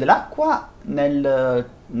il livello dell'acqua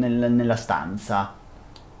nella stanza.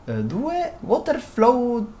 2. Water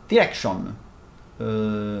flow direction.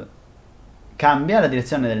 Cambia la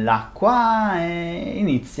direzione dell'acqua e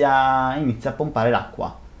inizia a pompare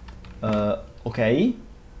l'acqua. Ok.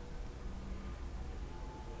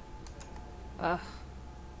 Out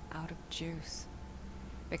of juice.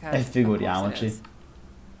 E figuriamoci.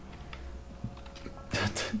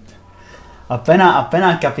 appena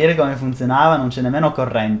a capire come funzionava non c'è nemmeno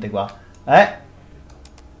corrente qua.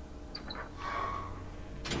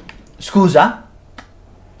 Scusa?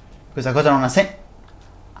 Questa cosa non ha senso.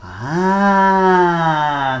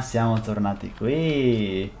 Ah, siamo tornati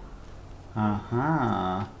qui.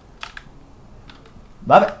 Ah.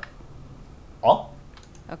 Vabbè. Oh.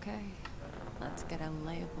 Okay, let's get a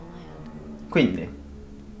lay of the land. Quindi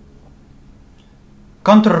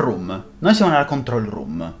control room. Noi siamo nella control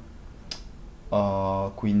room.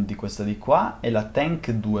 Quindi questa di qua è la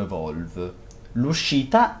tank 2 volve.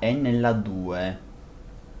 L'uscita è nella 2.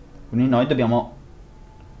 Quindi noi dobbiamo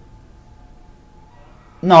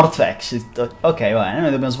North exit. Ok, va bene.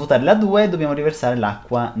 Noi dobbiamo svuotare la 2 e dobbiamo riversare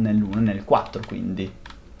l'acqua nell'1 e nel 4, quindi.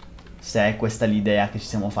 Se è questa l'idea che ci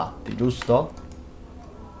siamo fatti, giusto?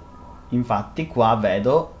 Infatti qua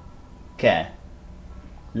vedo che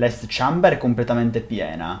l'Est Chamber è completamente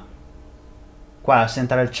piena. Qua la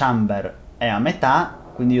Central Chamber è a metà,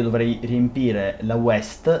 quindi io dovrei riempire la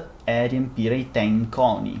West e riempire i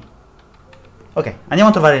tankoni. Ok, andiamo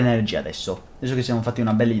a trovare l'energia adesso che ci siamo fatti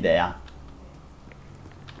una bella idea.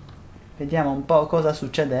 Vediamo un po' cosa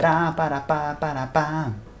succederà.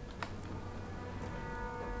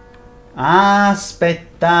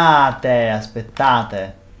 Aspettate.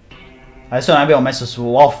 Adesso noi abbiamo messo su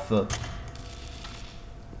off.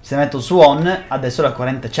 Se metto su on, adesso la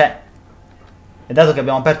corrente c'è. E dato che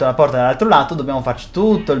abbiamo aperto la porta dall'altro lato, dobbiamo farci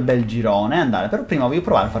tutto il bel girone e andare. Però prima voglio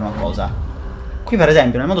provare a fare una cosa. Qui per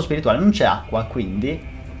esempio nel mondo spirituale non c'è acqua, quindi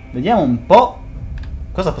vediamo un po'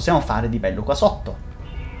 cosa possiamo fare di bello qua sotto.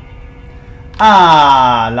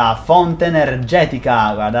 Ah, la fonte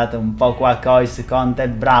energetica. Guardate un po' qua, Cois, Conte,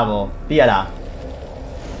 bravo. Piala.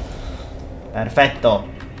 Perfetto.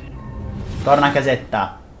 Torna a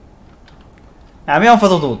casetta. Abbiamo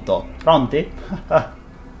fatto tutto. Pronti?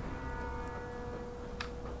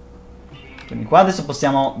 Quindi qua adesso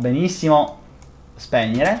possiamo benissimo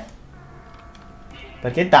spegnere,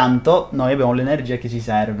 perché tanto noi abbiamo l'energia che ci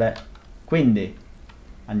serve. Quindi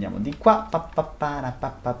andiamo di qua.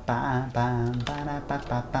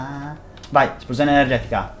 Vai, esplosione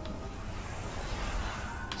energetica.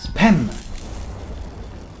 Spam.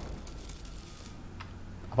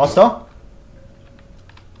 A posto?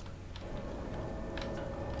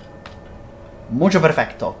 Mucho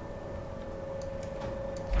perfetto.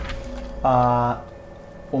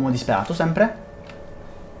 Uomo disperato sempre.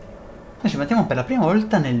 Noi ci mettiamo per la prima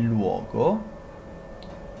volta nel luogo.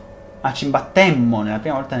 Ci imbattemmo nella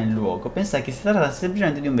prima volta nel luogo. Pensai che si trattasse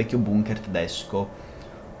semplicemente di un vecchio bunker tedesco.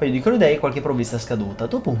 Un paio di corridei e qualche provvista scaduta.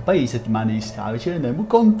 Dopo un paio di settimane di scavi ci rendemmo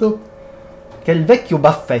conto che il vecchio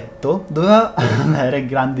baffetto doveva avere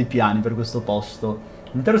grandi piani per questo posto.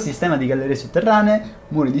 Un intero sistema di gallerie sotterranee,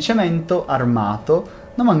 muri di cemento, armato.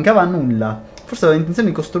 Non mancava nulla. Forse aveva intenzione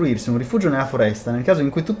di costruirsi un rifugio nella foresta, nel caso in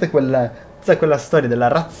cui tutta quella storia della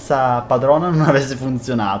razza padrona non avesse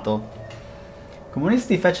funzionato. I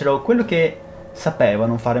comunisti fecero quello che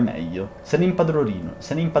sapevano fare meglio. Se ne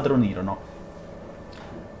impadronirono.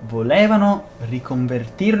 Volevano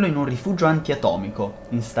riconvertirlo in un rifugio antiatomico.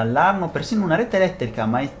 Installarono persino una rete elettrica,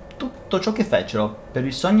 ma è tutto ciò che fecero per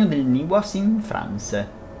il sogno del Niwas in France.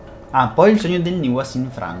 Poi il sogno del Niwas in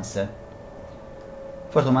France.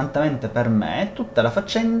 Fortunatamente per me, tutta la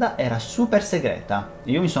faccenda era super segreta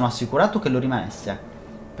e io mi sono assicurato che lo rimanesse.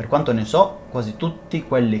 Per quanto ne so, quasi tutti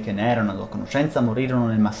quelli che ne erano a conoscenza morirono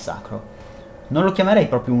nel massacro. Non lo chiamerei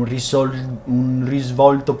proprio un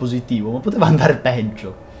risvolto positivo, ma poteva andare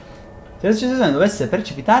peggio. Se la situazione dovesse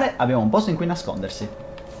precipitare, abbiamo un posto in cui nasconderci.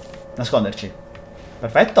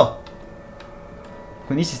 Perfetto.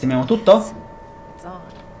 Quindi sistemiamo tutto?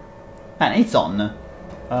 Bene, it's on.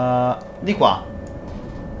 Di qua.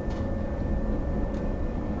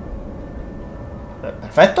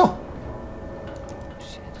 Perfetto.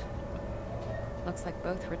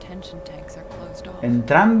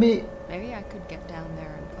 Entrambi.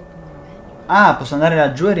 Posso andare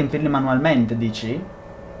laggiù e riempirli manualmente, dici?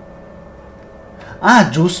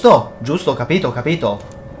 Giusto, capito.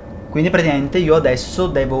 Quindi praticamente io adesso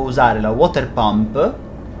devo usare la water pump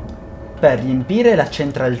per riempire la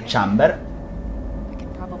central chamber.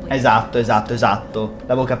 Esatto.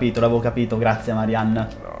 L'avevo capito, grazie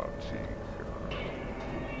Marianne.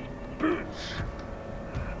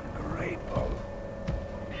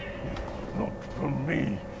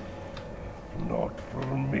 Not for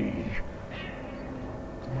me.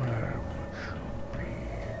 Where would you be?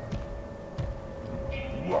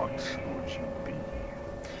 What would you be?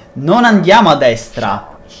 Non andiamo a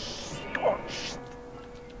destra. Scorched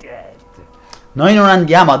dead. Noi non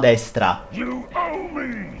andiamo a destra. You owe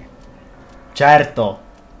me. Certo.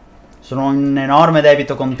 Sono un enorme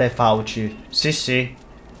debito con te, Fauci. Sì, sì.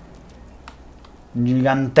 Un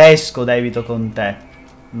gigantesco debito con te.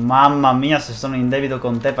 Mamma mia, se sono in debito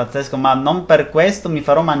con te, pazzesco. Ma non per questo mi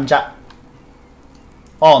farò mangiare.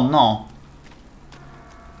 Oh, no.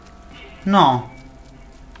 No.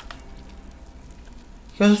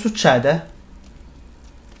 Cosa succede?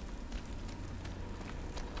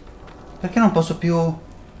 Perché non posso più...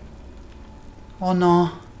 Oh,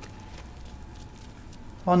 no.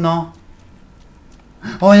 Oh, no.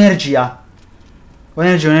 Ho energia. Ho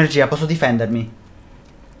energia, ho energia. Posso difendermi.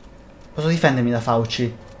 Posso difendermi da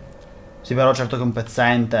Fauci. Sì, però certo che è un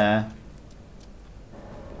pezzente.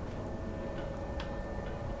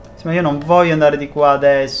 Sì, ma io non voglio andare di qua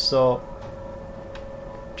adesso.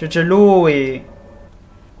 C'è lui.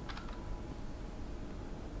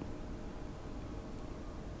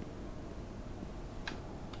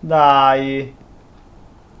 Dai.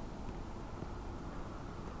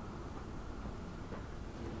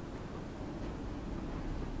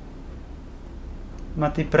 Ma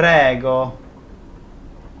ti prego.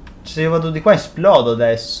 Cioè, se io vado di qua esplodo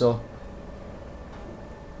adesso.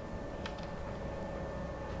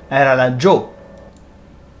 Era laggiù.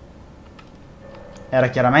 Era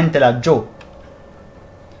chiaramente laggiù.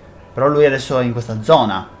 Però lui adesso è in questa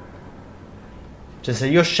zona. Cioè, se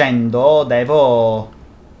io scendo devo...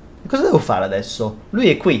 Cosa devo fare adesso? Lui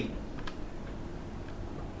è qui.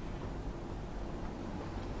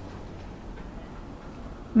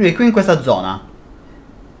 Lui è qui in questa zona.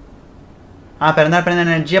 Ah, per andare a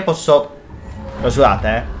prendere energia posso...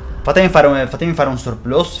 Scusate, fatemi fare un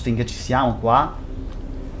surplus finché ci siamo qua.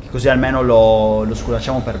 Che così almeno lo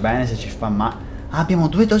sculacciamo per bene se ci fa male. Ah, abbiamo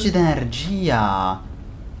 2 dosi di energia.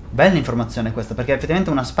 Bella informazione questa, perché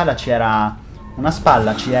effettivamente una spalla ci era...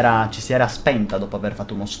 ci si era spenta dopo aver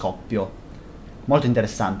fatto uno scoppio. Molto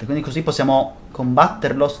interessante. Quindi così possiamo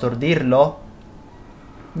combatterlo, stordirlo?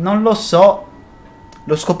 Non lo so.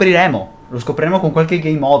 Lo scopriremo. Lo scopriremo con qualche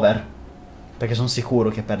game over. Perché sono sicuro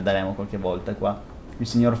che perderemo qualche volta qua. Il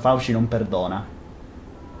signor Fauci non perdona.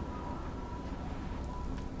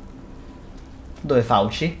 Dove è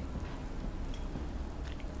Fauci?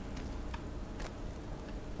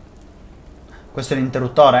 Questo è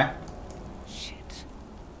l'interruttore? Shit.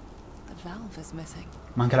 The valve is missing.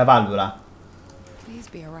 Manca la valvola. Please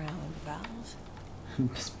be around,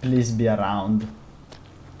 valve. Please be around.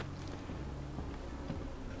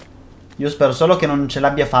 Io spero solo che non ce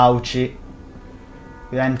l'abbia Fauci.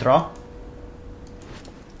 Qui dentro?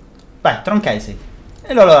 Vai, tronchesi.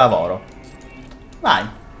 E lo lavoro. Vai.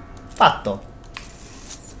 Fatto.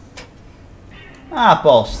 Ah, a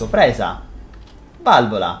posto, presa.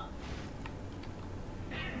 Valvola.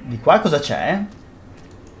 Di qua cosa c'è?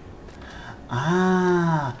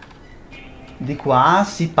 Ah. Di qua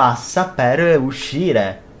si passa per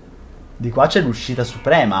uscire. Di qua c'è l'uscita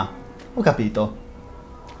suprema. Ho capito.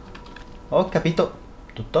 Ho capito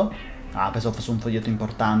tutto? Ah, pensavo fosse un foglietto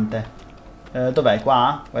importante. Dov'è?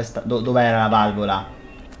 Qua? Questa? Dov'era la valvola?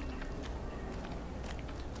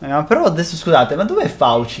 Ma però adesso scusate, ma dov'è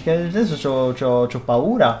Fauci? Che adesso c'ho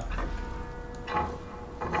paura.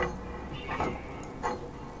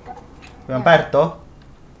 Abbiamo aperto?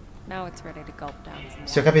 Now it's ready to gulp down some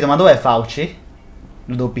Sì, ho capito, ma dov'è Fauci?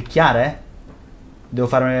 Lo devo picchiare? Devo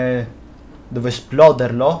fare... Devo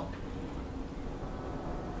esploderlo?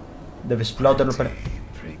 Devo esploderlo per...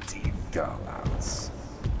 Pretty dollhouse.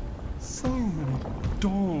 So many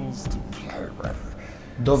dolls to play with.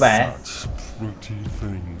 Dov'è? Such pretty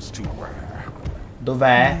things to wear.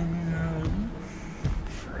 Dov'è?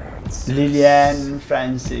 Francis. Lillian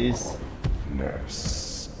Francis.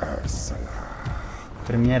 Nurse Ursula.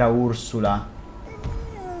 Infermiera Ursula.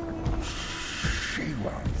 She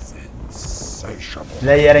was insatiable.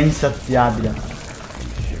 Lei era insaziabile.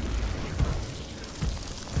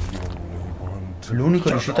 L'unico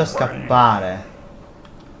riuscito a scappare.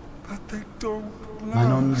 But they don't Ma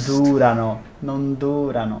non durano. Non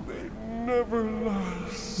durano. They never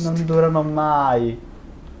last. Non durano mai.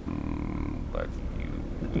 But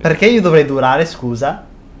you Perché io dovrei durare, scusa?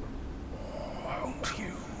 won't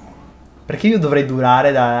you? Perché io dovrei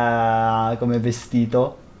durare da... come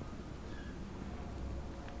vestito?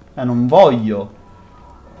 Non voglio.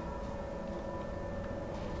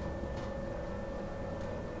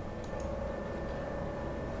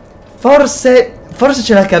 Forse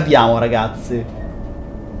ce la caviamo, ragazzi.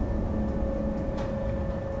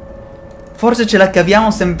 Forse ce la caviamo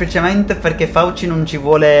semplicemente perché Fauci non ci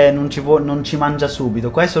vuole, non ci mangia subito.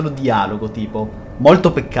 Qua è solo dialogo, tipo.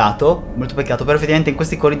 Molto peccato, però effettivamente in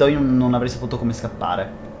questi corridoi non avrei saputo come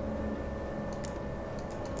scappare.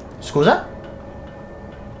 Scusa?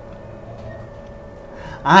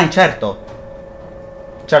 Ah, certo.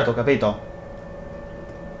 Certo, ho capito.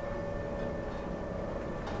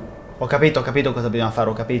 Ho capito cosa bisogna fare,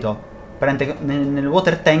 ho capito. Nel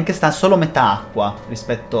water tank sta solo metà acqua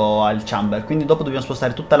rispetto al chamber, quindi dopo dobbiamo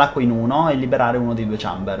spostare tutta l'acqua in uno e liberare uno dei due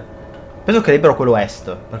chamber. Penso che libero quello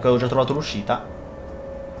est, perché ho già trovato l'uscita.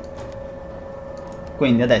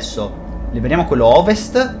 Quindi adesso liberiamo quello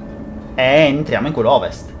ovest e entriamo in quello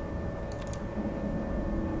ovest.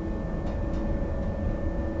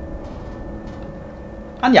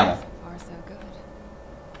 Andiamo.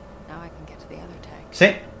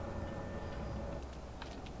 Sì.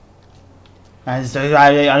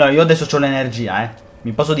 Allora, io adesso ho l'energia,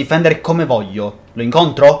 Mi posso difendere come voglio. Lo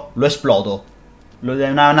incontro? Lo esplodo. È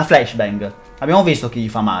una flashbang. Abbiamo visto che gli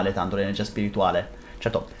fa male tanto l'energia spirituale.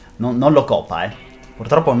 Certo, non lo copa,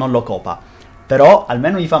 Purtroppo non lo copa. Però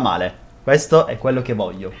almeno gli fa male. Questo è quello che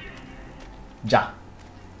voglio. Già.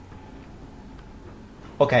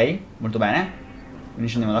 Ok, molto bene. Quindi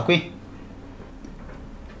scendiamo da qui.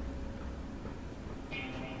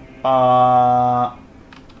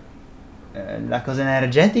 La cosa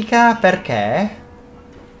energetica perché?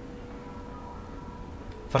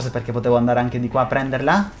 Forse perché potevo andare anche di qua a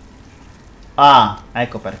prenderla? Ah,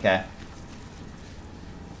 ecco perché.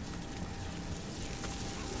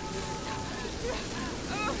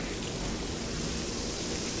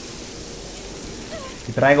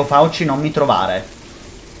 Ti prego, Fauci, non mi trovare.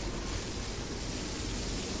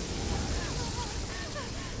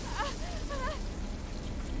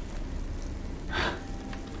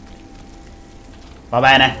 Va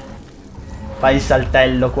bene. Fai il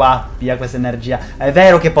saltello qua, via questa energia. È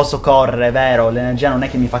vero che posso correre, è vero. L'energia non è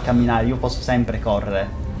che mi fa camminare, io posso sempre correre.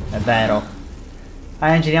 È vero.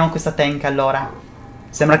 Giriamo questa tank allora.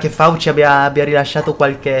 Sembra che Fauci abbia rilasciato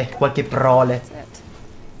qualche prole.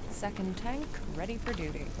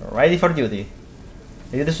 Ready for duty.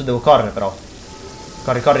 E io adesso devo correre però.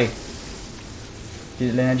 Corri.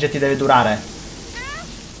 L'energia ti deve durare.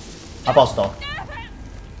 A posto.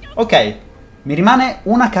 Ok. Mi rimane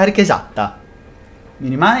una carica esatta. Mi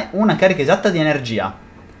rimane una carica esatta di energia.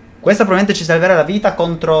 Questa probabilmente ci salverà la vita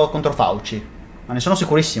contro Fauci. Ma ne sono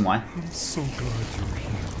sicurissimo,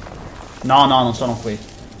 No, non sono qui.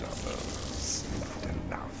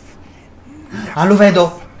 Ah, lo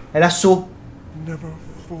vedo. È lassù.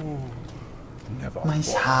 Ma è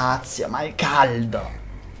sazia, ma è caldo.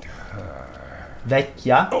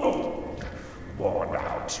 Vecchia.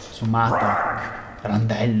 Sumata.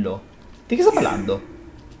 Randello. Di che sta parlando?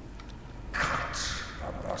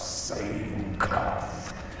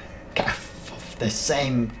 Cuff of the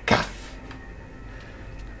same cuff.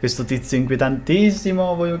 Questo tizio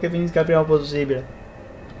inquietantissimo. Voglio che finisca il prima possibile.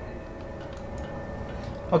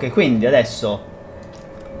 Ok, quindi adesso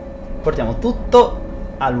portiamo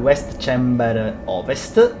tutto al West Chamber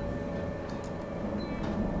Ovest.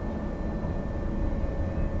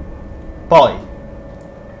 Poi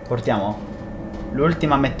portiamo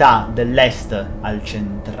l'ultima metà dell'est al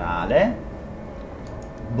centrale.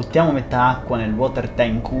 Buttiamo metà acqua nel water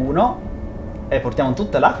tank 1 e portiamo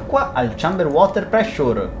tutta l'acqua al chamber water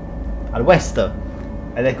pressure al west.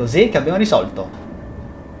 Ed è così che abbiamo risolto.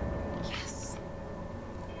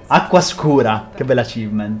 Acqua scura, che bella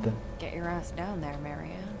achievement.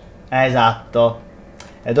 Esatto.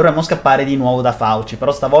 E dovremmo scappare di nuovo da Fauci.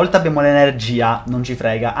 Però stavolta abbiamo l'energia, non ci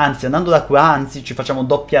frega. Anzi, andando da qua, anzi, ci facciamo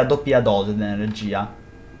doppia dose di energia.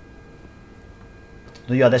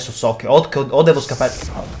 Io adesso so che o devo scappare.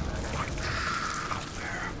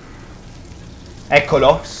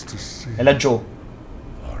 Eccolo. È laggiù.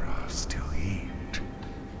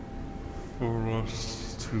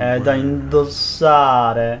 È da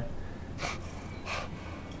indossare.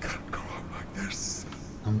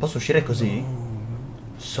 Non posso uscire così?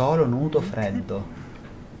 Solo nudo freddo.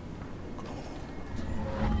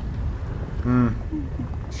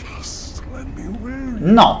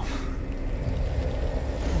 No.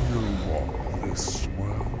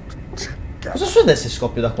 Cosa succede se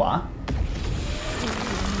scoppio da qua?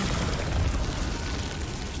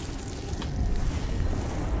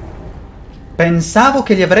 Pensavo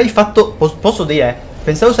che gli avrei fatto... Posso dire?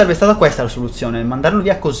 Pensavo sarebbe stata questa la soluzione, mandarlo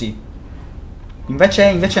via così.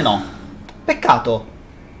 Invece no. Peccato.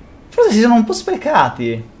 Forse si sono un po'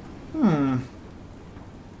 sprecati.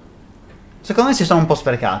 Secondo me si sono un po'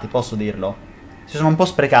 sprecati, posso dirlo. Si sono un po'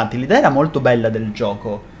 sprecati. L'idea era molto bella del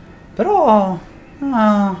gioco. Però...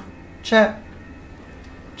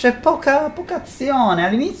 C'è poca azione.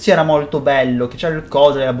 All'inizio era molto bello, che c'era il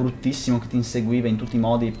coso, era bruttissimo, che ti inseguiva in tutti i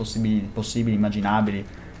modi possibili, immaginabili.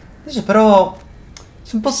 Adesso però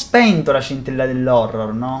si è un po' spento la scintilla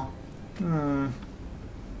dell'horror, no?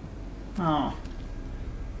 No.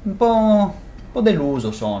 Un po'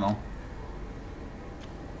 deluso sono.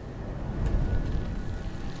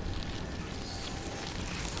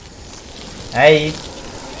 Ehi?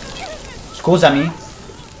 Scusami?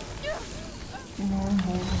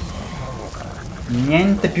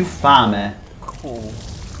 Niente più fame.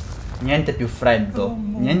 Niente più freddo.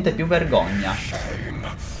 Niente più vergogna.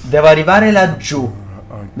 Devo arrivare laggiù.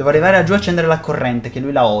 Devo arrivare laggiù e accendere la corrente, che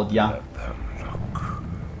lui la odia.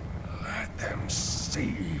 Let them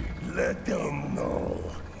see. Let them know.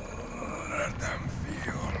 Let them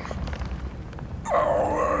feel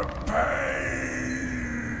our pain.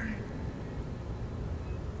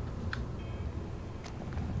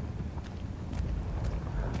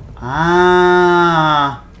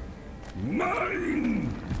 Ah. Mine.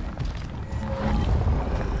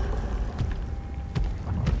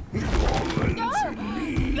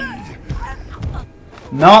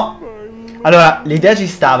 No. Allora, l'idea ci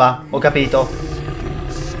stava, ho capito.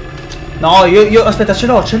 No, io aspetta, ce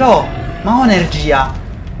l'ho. Ma ho energia.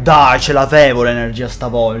 Dai, ce l'avevo l'energia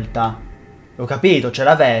stavolta. Ho capito, ce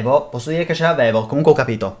l'avevo. Posso dire che ce l'avevo. Comunque ho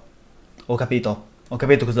capito. Ho capito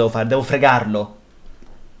cosa devo fare. Devo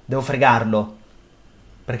fregarlo.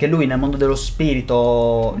 Perché lui nel mondo dello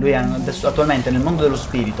spirito. Lui è adesso, attualmente nel mondo dello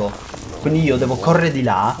spirito. Quindi io devo correre di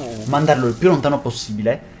là, mandarlo il più lontano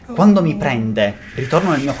possibile. Quando mi prende,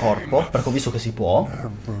 ritorno nel mio corpo, perché ho visto che si può.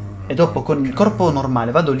 E dopo con il corpo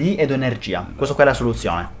normale vado lì e do energia. Questa qua è la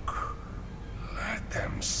soluzione.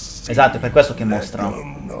 Esatto, è per questo che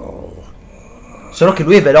mostrano. Solo che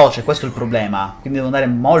lui è veloce, questo è il problema. Quindi devo andare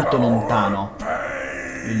molto lontano.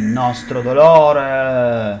 Il nostro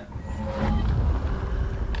dolore.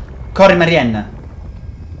 Corri, Marianne.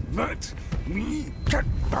 Let me get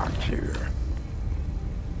back here.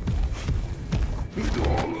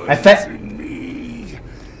 F.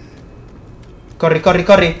 Corri.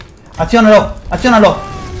 Azionalo.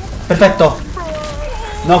 Perfetto.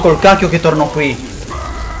 No, col cacchio che torno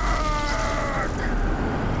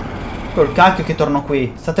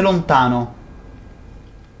qui. State lontano.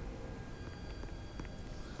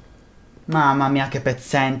 Mamma mia, che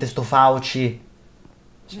pezzente sto Fauci.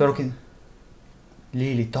 Spero che...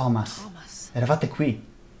 Lily, Thomas. Eravate qui.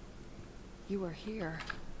 You were here.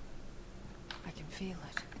 I can feel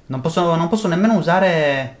it. Non posso nemmeno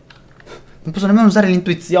usare... Non posso nemmeno usare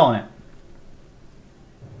l'intuizione.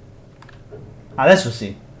 Adesso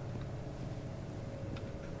sì.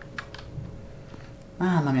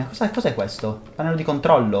 Mamma mia, cos'è questo? Pannello di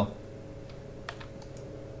controllo.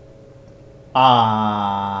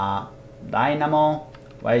 Ah... Dynamo.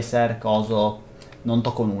 Weiser, coso. Non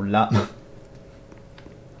tocco nulla.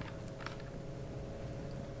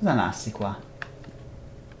 Cosa nassi qua?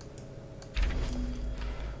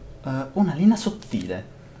 Una linea sottile.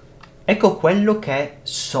 Ecco quello che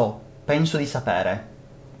penso di sapere.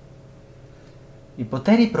 I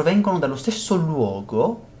poteri provengono dallo stesso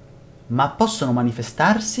luogo, ma possono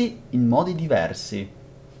manifestarsi in modi diversi.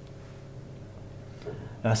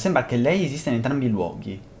 Sembra che lei esista in entrambi i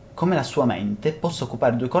luoghi. Come la sua mente possa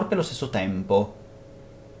occupare due corpi allo stesso tempo.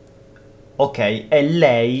 Ok, e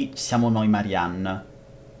lei siamo noi, Marianne.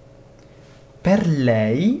 Per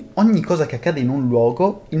lei, ogni cosa che accade in un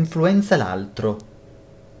luogo influenza l'altro.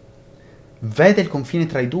 Vede il confine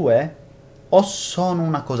tra i due? O sono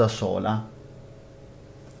una cosa sola?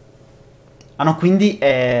 Ah no, quindi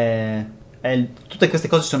tutte queste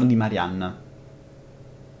cose sono di Marianne.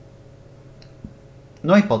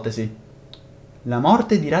 Nuova ipotesi. La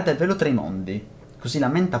morte dirada il velo tra i mondi. Così la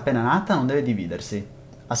mente appena nata non deve dividersi.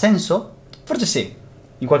 Ha senso? Forse sì,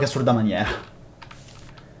 in qualche assurda maniera.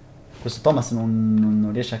 Questo Thomas non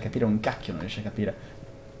riesce a capire un cacchio, non riesce a capire.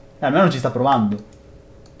 Almeno ci sta provando.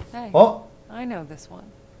 Hey, Oh, I know this one.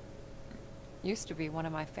 Used to be one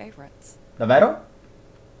of my favorites. davvero?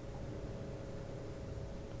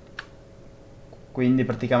 Quindi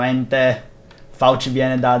praticamente Fauci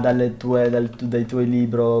viene dai tuoi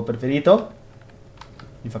libri preferito?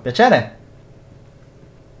 Mi fa piacere.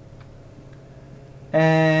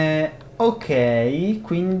 Ok,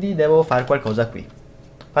 quindi devo fare qualcosa qui.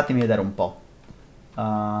 Fatemi vedere un po'.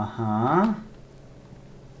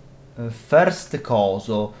 First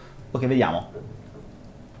coso. Ok, vediamo.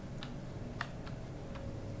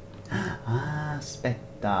 Ah,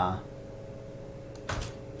 aspetta.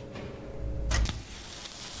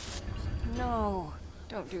 No,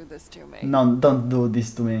 don't do this to me. No, don't do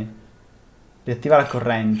this to me. Riattiva la Burnt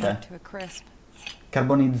corrente. to a crisp. Guess I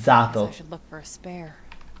Carbonizzato. should look for a spare.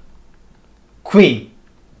 Qui.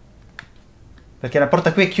 Perché la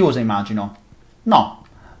porta qui è chiusa, immagino. No.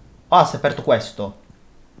 Ah, si è aperto questo.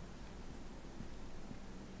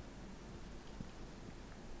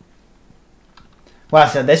 Guarda,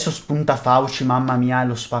 se adesso spunta Fauci, mamma mia, è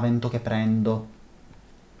lo spavento che prendo.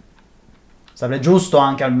 Sarebbe giusto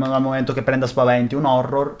anche al momento che prenda spaventi, un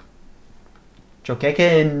horror. Cioè, ok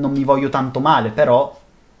che non mi voglio tanto male, però...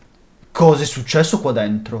 Cosa è successo qua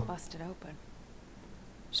dentro? Busted open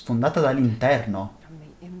Sfondata dall'interno. from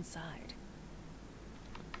the inside.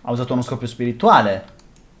 Ha usato uno scoppio spirituale.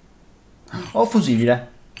 Oh,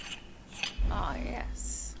 fusibile. Oh,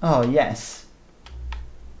 yes. Oh, yes.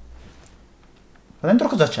 Qua dentro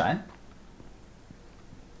cosa c'è?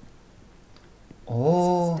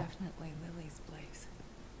 Oh. This is definitely Lily's place.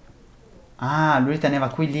 Ah, lui teneva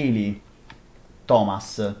qui Lily.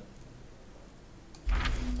 Thomas.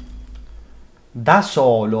 Da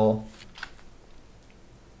solo.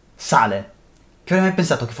 Sale. Che avrei mai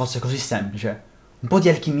pensato che fosse così semplice? Un po' di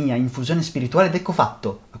alchimia, infusione spirituale ed ecco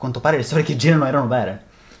fatto. A quanto pare le storie che girano erano vere.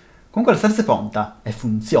 Comunque la stanza è pronta e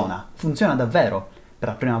funziona. Funziona davvero. Per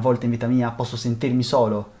la prima volta in vita mia posso sentirmi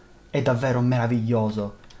solo. È davvero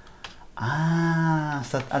meraviglioso. Ah,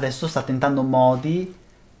 adesso sta tentando modi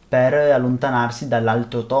per allontanarsi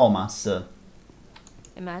dall'altro Thomas.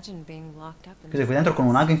 Imagine being locked up in Così qui dentro con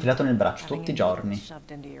un ago infilato nel braccio having tutti i a needle giorni.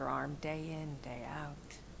 shoved into your arm day in, day out.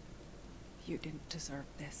 You didn't deserve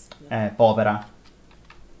this. Povera.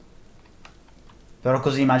 Però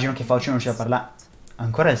così immagino che Fauci non ci a parlare.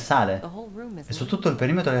 Ancora il The sale. whole room is È su tutto il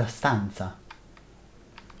perimetro della stanza.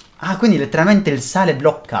 Ah, quindi letteralmente il sale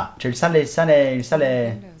blocca. Cioè il sale...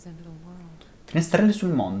 windows into the world. Finestrelle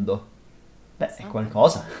sul mondo. Beh, è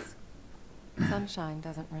qualcosa. Sunshine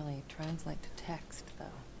doesn't really translate to text, though.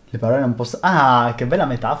 Le parole non possono... Ah, che bella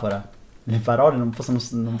metafora. Le parole non possono...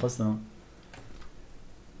 Non possono...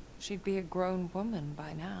 She'd be a grown woman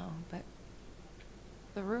by now, but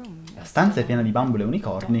the room La is stanza è still piena di bambole e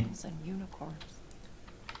unicorni. dolls and unicorns.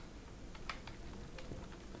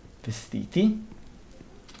 Vestiti.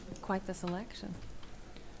 Quite the selection.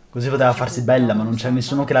 Così poteva farsi bella, ma non c'è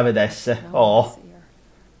nessuno che la vedesse. No one Oh. to see her.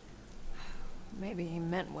 Maybe he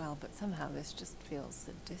meant well, but somehow this just feels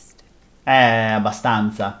sadistic.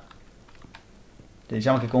 Abbastanza. Cioè,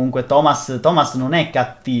 diciamo che comunque Thomas non è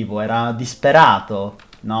cattivo, era disperato,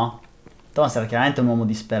 no? Thomas era chiaramente un uomo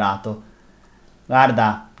disperato.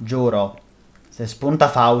 Guarda, giuro, se spunta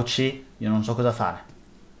Fauci, io non so cosa fare.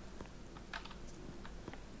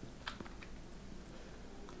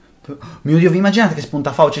 Mio Dio, vi immaginate che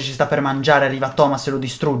spunta Fauci e ci sta per mangiare, arriva Thomas e lo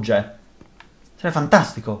distrugge? Sarebbe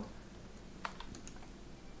fantastico.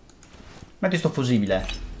 Metti sto fusibile.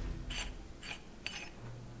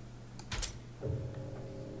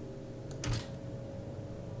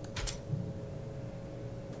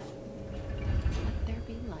 There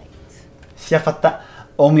be light. Sia fatta...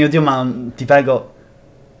 Oh mio Dio, ma ti prego...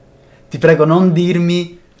 Ti prego, non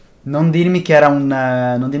dirmi... Non dirmi che era un...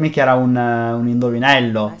 non dirmi che era un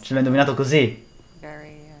indovinello. Ce l'ho indovinato così.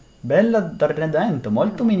 Very, Bella d'arredamento,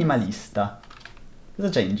 molto minimalista. Cosa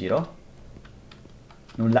c'è in giro?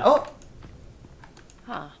 Nulla. Oh!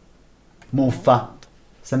 huh. Muffa.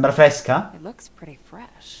 Sembra fresca? It looks pretty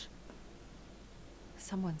fresh.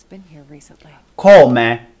 Someone's been here recently.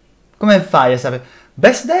 Come? Come fai a sapere?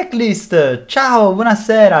 Best Decklist! Ciao,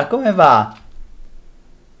 buonasera, come va?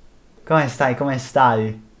 Come stai? Come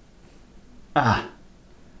stai? Ah,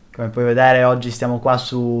 come puoi vedere oggi stiamo qua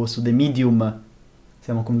su The Medium.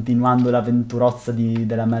 Stiamo continuando l'avventurozza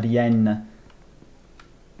della Marianne.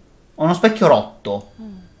 Ho uno specchio rotto.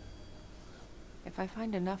 If I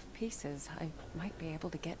find enough pieces, I might be able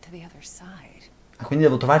to get to the other side. Ah, quindi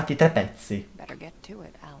devo trovarti 3 pezzi. Better get to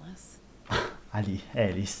it, Alice.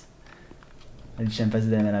 Alice. Alice in Paese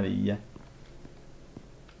delle Meraviglie.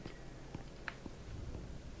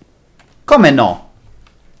 Come no?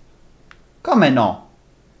 Come no?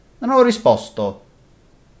 Non avevo risposto.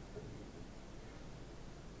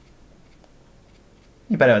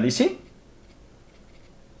 Mi pareva di sì.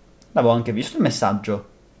 L'avevo anche visto il messaggio.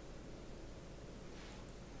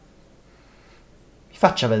 Mi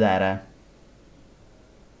faccia vedere.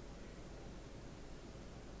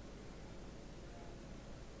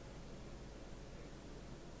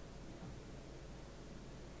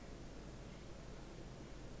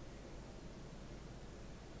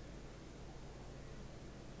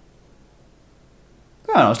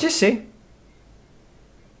 Ah no, sì sì.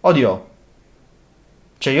 Oddio.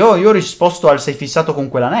 Cioè io ho risposto al sei fissato con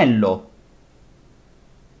quell'anello.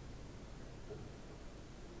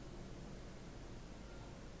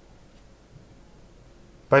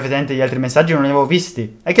 Poi effettivamente gli altri messaggi non li avevo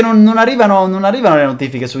visti. È che non arrivano le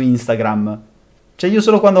notifiche su Instagram. Cioè io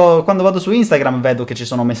solo quando vado su Instagram vedo che ci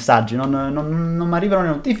sono messaggi, non mi arrivano le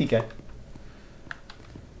notifiche.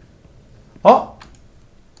 Oh!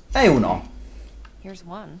 E uno. Here's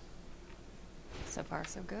one. So far,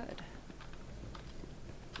 so good.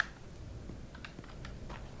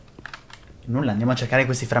 Nulla, andiamo a cercare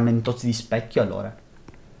questi frammentozzi di specchio allora.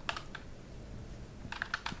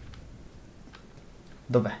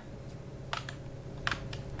 Dov'è?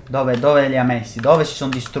 Dove li ha messi? Dove si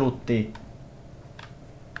sono distrutti?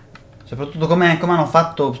 Soprattutto come hanno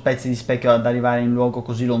fatto pezzi di specchio ad arrivare in un luogo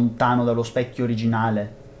così lontano dallo specchio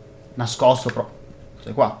originale? Nascosto proprio.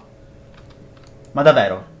 Sei qua. Ma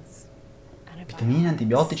davvero? Vitamine,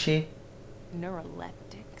 antibiotici?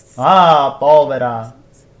 Neuroleptics. Ah, povera.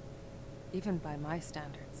 Even by my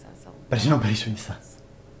standards, that's a Persino per i suoi stati.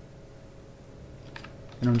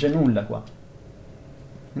 E non c'è nulla qua.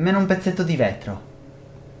 Nemmeno un pezzetto di vetro.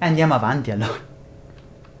 E andiamo avanti allora.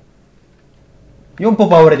 Io ho un po'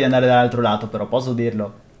 paura di andare dall'altro lato, però posso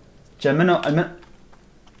dirlo. Cioè almeno...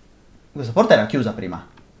 Questa porta era chiusa prima.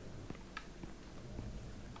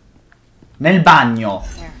 Nel bagno.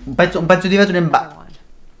 Un pezzo di vetro nel bagno.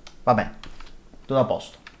 Vabbè. Tutto a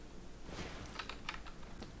posto.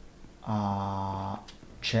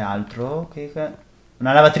 C'è altro?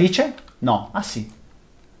 Una lavatrice? No. Ah sì.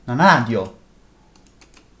 Una radio.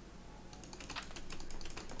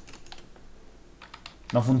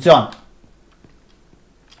 Non funziona.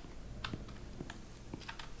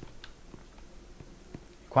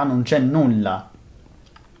 Qua non c'è nulla.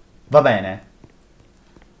 Va bene.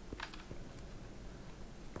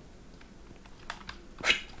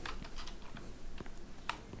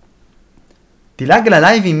 Ti lag la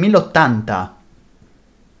live in 1080.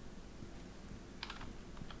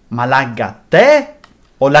 Ma lagga te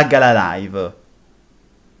o lagga la live?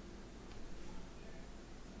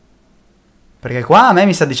 Perché qua a me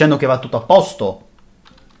mi sta dicendo che va tutto a posto.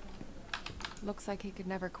 looks like he could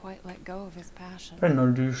never quite let go of his passion. Però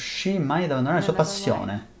non riuscì mai ad abbandonare la sua In another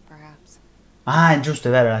passione. life, perhaps. Ah, è giusto,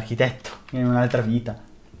 è vero, è l'architetto. In un'altra vita.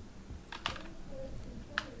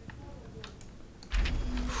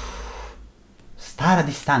 Stare a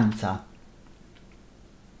distanza.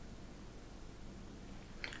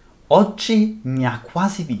 Oggi mi ha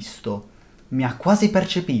quasi visto. Mi ha quasi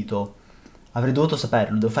percepito. Avrei dovuto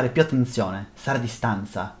saperlo, devo fare più attenzione. Stare a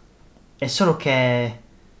distanza. È solo che...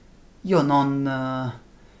 io non...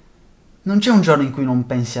 non c'è un giorno in cui non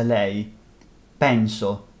pensi a lei.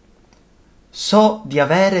 Penso. So di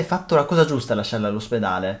avere fatto la cosa giusta a lasciarla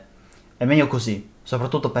all'ospedale. È meglio così,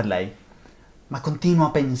 soprattutto per lei. Ma continuo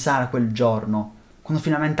a pensare a quel giorno, quando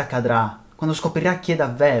finalmente accadrà, quando scoprirà chi è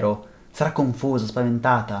davvero. Sarà confusa,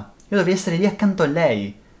 spaventata. Io dovrei essere lì accanto a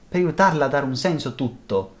lei, per aiutarla a dare un senso a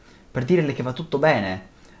tutto, per dirle che va tutto bene.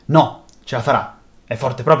 No, ce la farà. È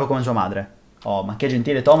forte proprio come sua madre. Oh, ma che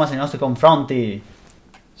gentile Thomas nei nostri confronti.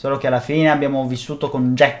 Solo che alla fine abbiamo vissuto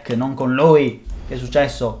con Jack, non con lui. Che è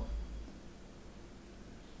successo?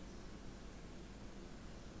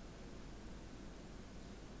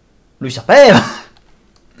 Lui sapeva.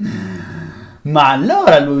 Ma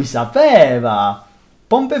allora lui sapeva.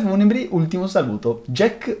 Pompe funebri, ultimo saluto.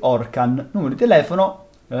 Jack Orkan. Numero di telefono?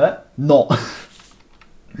 No.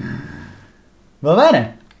 Va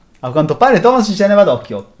bene. A quanto pare Thomas ci se ne va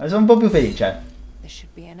d'occhio. Sono un po' più felice.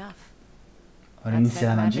 Ora inizia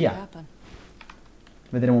la magia.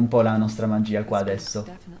 Vedremo un po' la nostra magia qua adesso.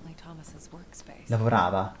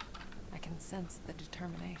 Lavorava.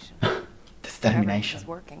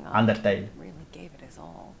 Determination. Undertale.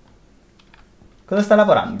 Cosa sta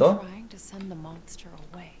lavorando?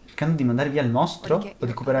 Cercando di mandare via il mostro o di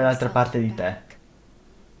recuperare l'altra parte di te?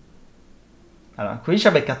 Allora, qui ci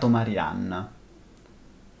ha beccato Marianne.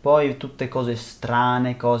 Poi tutte cose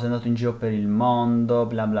strane, cose, è andato in giro per il mondo,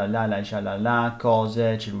 bla bla bla, la la,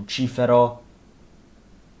 cose, c'è Lucifero.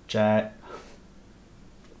 C'è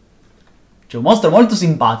un mostro molto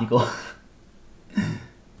simpatico.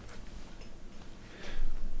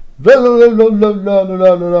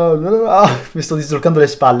 Mi sto distruggendo le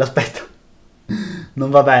spalle, aspetta. Non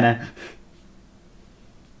va bene.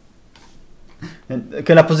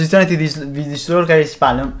 Quella posizione vi distrugga le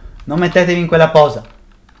spalle. Non mettetevi in quella posa.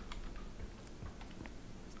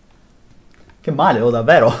 Che male, oh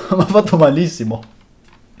davvero. Mi ha fatto malissimo.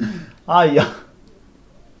 Aia.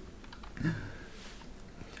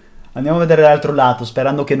 Andiamo a vedere l'altro lato,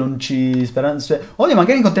 sperando che non ci... Oddio,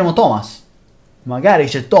 magari incontriamo Thomas. Magari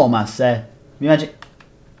c'è Thomas, Mi immagino...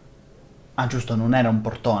 Ah, giusto, non era un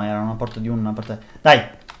portone, era una porta di una porta... Dai,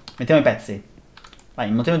 mettiamo i pezzi. Vai,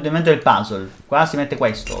 il motivo del puzzle. Qua si mette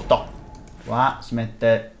questo. Toh. Qua si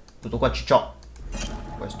mette tutto qua ciccione.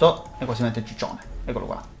 Questo, e qua si mette il ciccione. Eccolo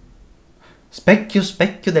qua. Specchio,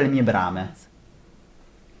 specchio delle mie brame.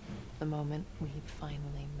 The moment we've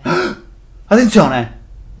finally met. Attenzione!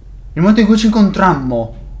 Il momento in cui ci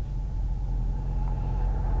incontrammo.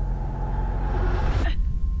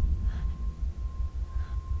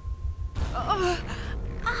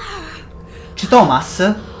 C'è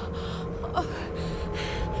Thomas?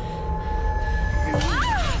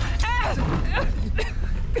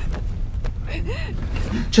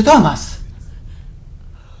 C'è Thomas!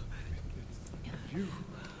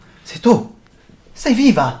 Sei tu! Sei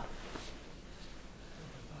viva!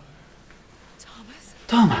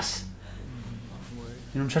 Thomas!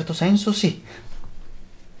 In un certo senso sì.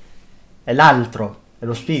 È l'altro, è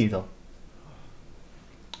lo spirito.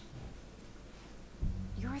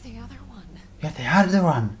 You're the other one. You're the other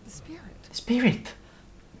one. The spirit. The spirit.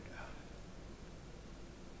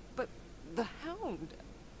 But the hound.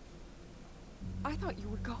 I thought you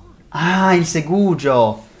were gone. Ah, il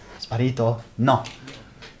segugio! Sparito? No.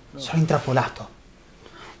 Sono intrappolato.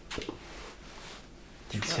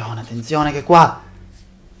 Attenzione, attenzione che qua.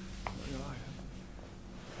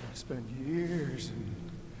 I spent years in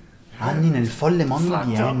Anni nel folle mondo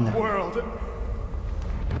di fucked up Henry. world.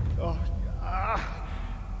 Oh,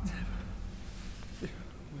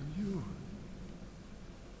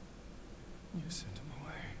 when you sent him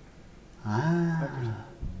away, Ah.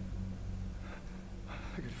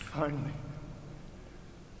 I could finally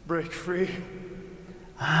break free.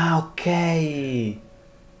 Ah, ok.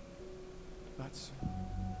 That's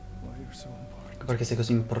why you're so important. Perché sei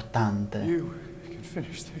così importante. You can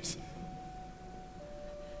finish this.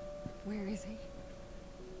 Where is he?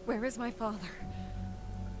 Where is my father?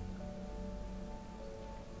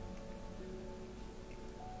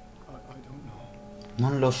 I don't know.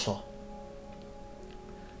 Non lo so.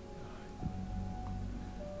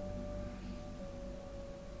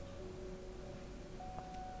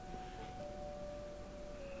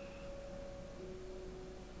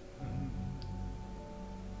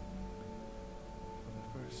 For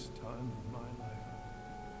the first time in my life,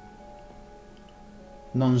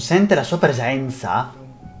 Non sente la sua presenza? I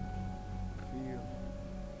don't feel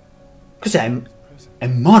Cos'è? present. È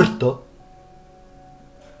morto?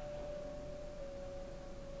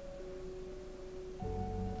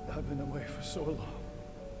 I've been away for so long.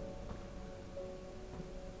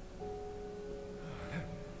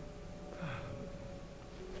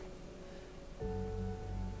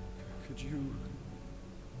 Could you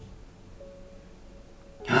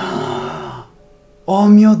Oh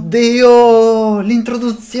mio Dio!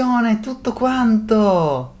 L'introduzione, tutto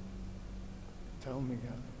quanto! tell me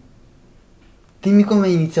Dimmi come è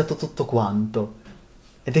iniziato tutto quanto.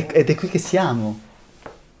 Ed è qui che siamo.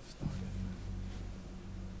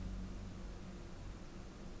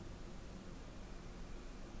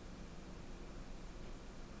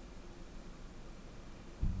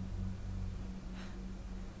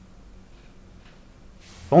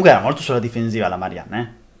 Comunque era molto sulla difensiva la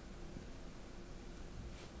Marianne,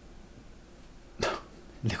 eh?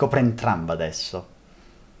 Le copre entrambe adesso.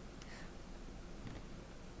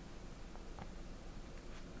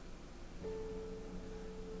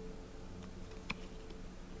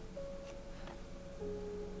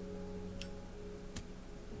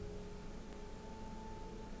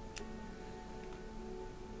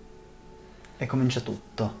 E comincia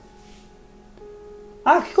tutto.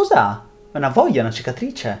 Ah, che cos'ha? È una voglia, una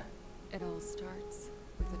cicatrice. It all starts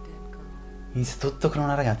with a dead girl. Inizia tutto con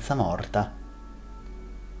una ragazza morta.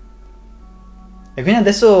 E quindi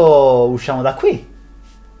adesso usciamo da qui.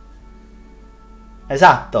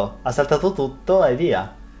 Esatto, ha saltato tutto e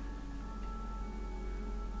via.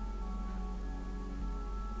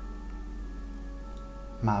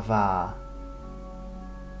 Ma va.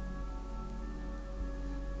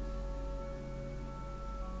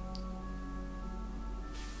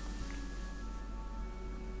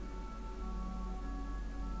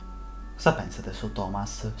 Cosa pensa adesso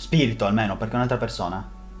Thomas? Spirito almeno, perché è un'altra persona.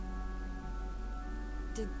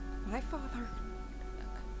 Did my father?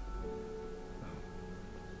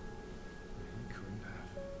 he couldn't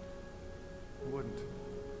have? Wouldn't.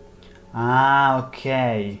 Ah, ok.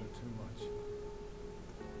 Too much.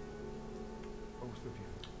 Both of you.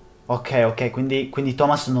 Ok, ok, quindi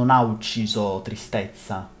Thomas non ha ucciso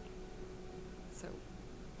Tristezza. So,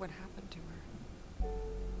 what happened to her?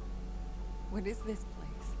 What is this place?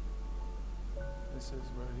 This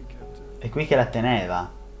is where he kept her. È qui che la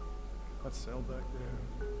teneva. That cell back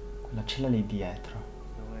there Quella cella lì dietro.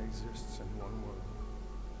 only exists in one world.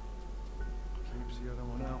 Keeps the other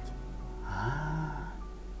one out. Ah.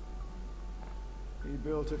 He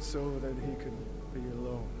built it so that he could be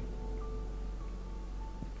alone.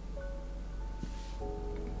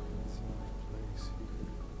 It's the only place he could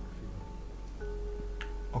feel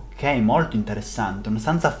Ok, molto interessante. Una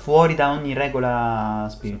stanza fuori da ogni regola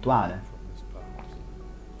spirituale. from his powers.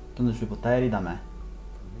 Tanto i suoi poteri da me.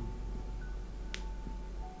 For me.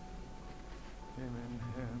 Came in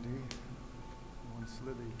handy once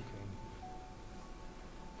Lily became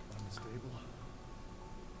unstable.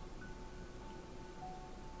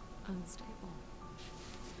 Unstable.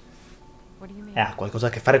 What do you mean? Ha qualcosa a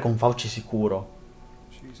che fare con Fauci sicuro.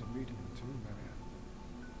 She's a medium too, Marianne.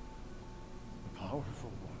 A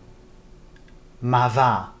powerful one. Ma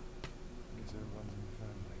va. Guess it runs in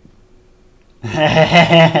the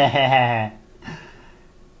family.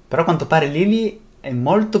 Però a quanto pare Lily è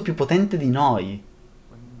molto più potente di noi.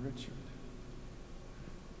 When Richard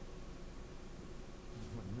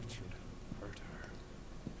hurt her,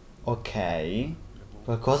 Ok.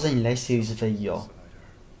 Qualcosa in lei si risvegliò. beside her,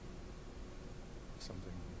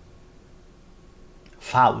 something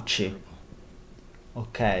Fauci. terrible.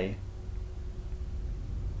 Ok. And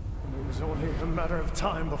it was only a matter of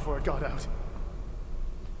time before it got out.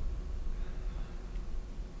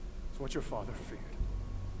 It's what your father feared.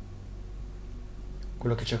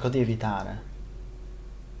 Quello che cercò di evitare.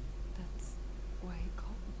 That's why he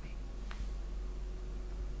called me.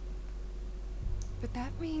 But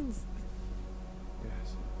that means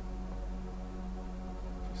Yes.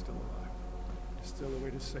 She's still alive. There's still a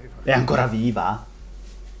way to save her. È ancora viva? You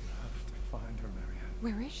have to find her, Marianne.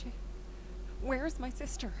 where is she? Where's my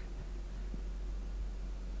sister?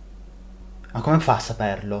 Ma come fa a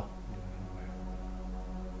saperlo?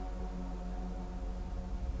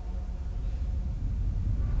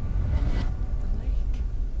 The lake.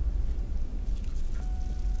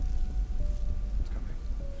 It's coming.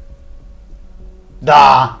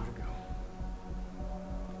 Da! Where to go?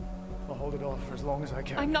 I'll hold it off for as long as I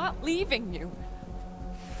can. I'm not leaving you.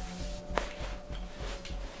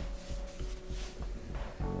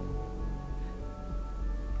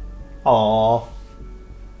 Oh.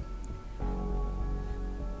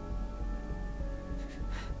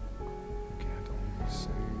 You can't always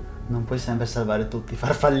save. Non puoi sempre salvare tutti,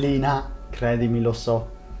 farfallina. Credimi, lo so.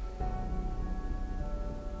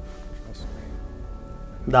 Trust me.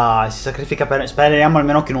 Dai, si sacrifica per... Speriamo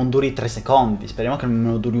almeno che non duri 3 secondi. Speriamo che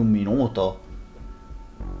almeno duri 1 minuto.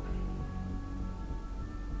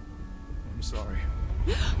 I'm sorry.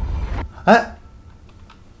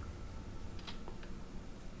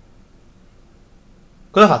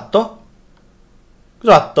 Cosa ha fatto?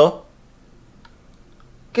 Cosa ha fatto?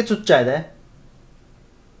 Che succede?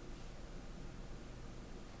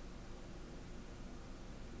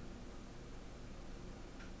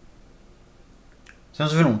 Siamo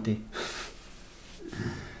svenuti.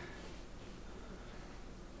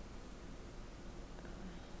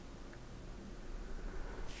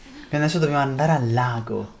 E adesso dobbiamo andare al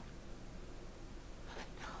lago.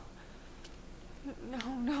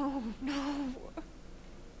 No, no, no.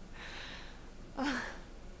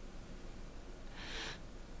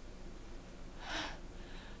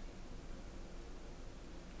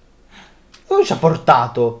 Dove ci ha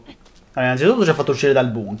portato? Allora, innanzitutto ci ha fatto uscire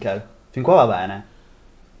dal bunker. Fin qua va bene.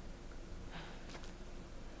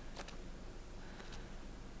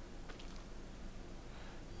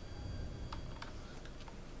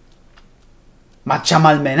 Ma ci ha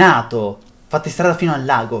malmenato. Fatti strada fino al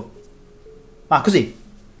lago. Ma così?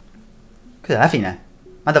 Così alla fine?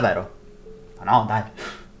 Ma davvero? Ma no, dai.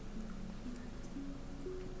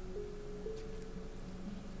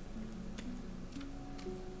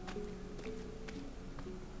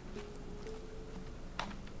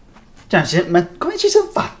 Cioè, ma come ci siamo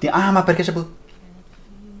fatti? Ah, ma perché c'è...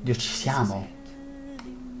 Dio, ci siamo.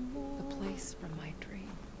 The place from my dream.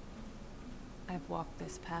 I've walked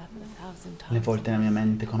this path 1,000 times. Le volte nella mia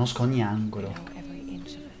mente conosco ogni I angolo. know every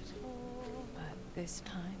inch of it. But this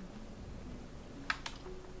time,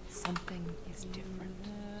 something is different.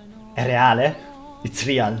 È reale? It's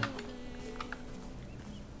real.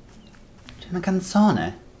 C'è una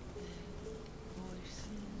canzone.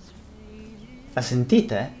 La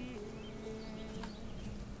sentite?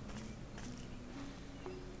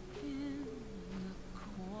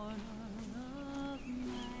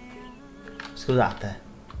 Scusate.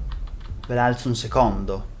 Ve la alzo un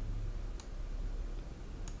secondo.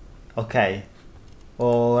 Ok.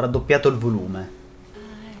 Ho raddoppiato il volume.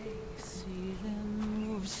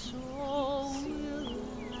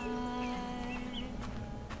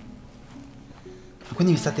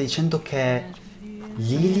 Quindi mi state dicendo che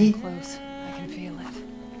Lily Close, I can feel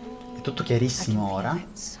it. è tutto chiarissimo ora?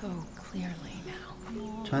 It so clearly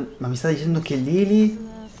now. Cioè Cioè, ma mi sta dicendo che Lily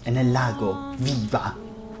è nel lago, viva.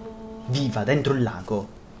 Viva, dentro il lago.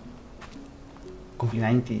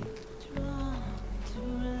 Complimenti.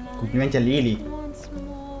 Complimenti a Lily. Come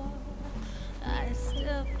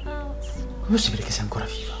è possibile che sia ancora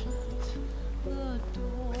viva?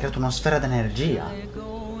 Ha creato una sfera d'energia.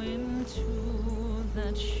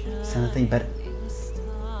 Si è andata in per...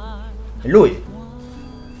 E lui?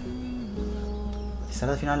 Si è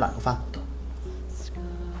andata fino al lago, fatto.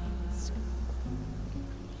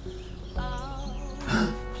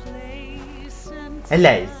 E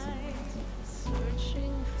lei?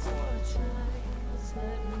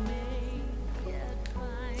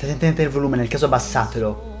 Sentite il volume, nel caso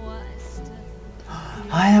abbassatelo.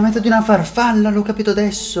 Ah, è la meta di una farfalla, l'ho capito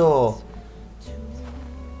adesso.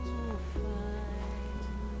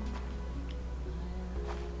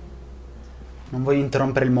 Non voglio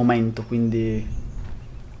interrompere il momento, quindi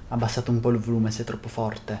abbassate un po' il volume se è troppo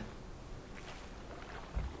forte.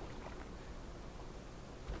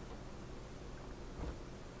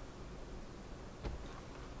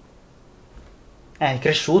 È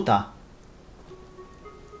cresciuta.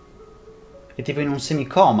 È tipo in un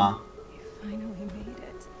semicoma.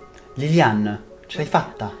 Lilian, ce l'hai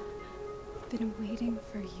fatta. Been waiting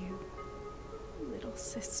for you, little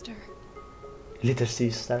sister. Little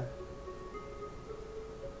sister.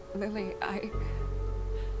 Lily,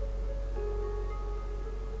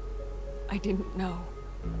 I didn't know.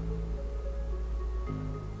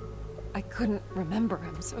 I couldn't remember.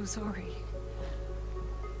 I'm so sorry.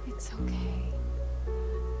 It's okay.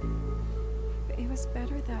 It was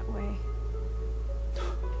better that way.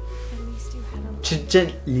 At least you had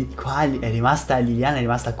a Quali è rimasta Liliana, è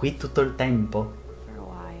rimasta qui tutto il tempo. for a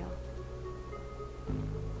while.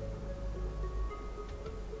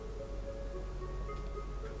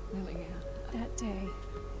 Lily,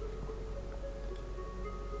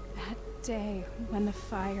 that day when the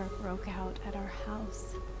fire broke out at our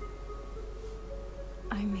house,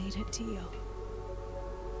 I made a deal.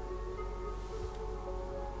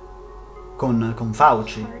 Con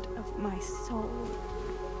Fauci. Part of my soul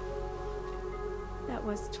that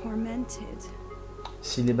was tormented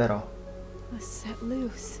Si liberò. was set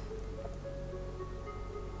loose.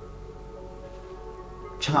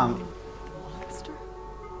 Cioè, ma The monster?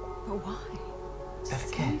 But why? To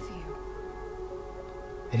Perché? save you.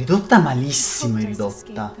 è ridotta malissimo, è Hoped I'd escape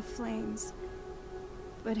ridotta. the flames,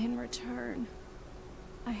 but in return,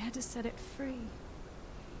 I had to set it free.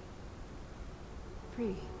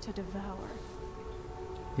 Free to devour.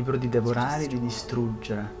 Libero di devorare, di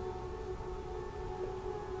distruggere.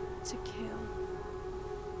 To kill.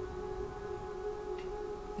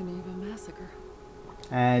 An even massacre.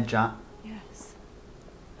 Già. Yes.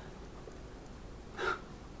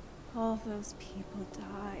 All those people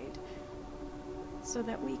died so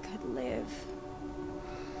that we could live.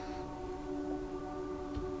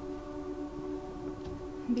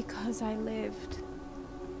 Because I lived,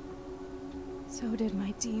 so did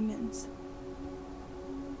my demons.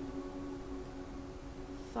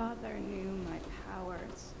 Father knew my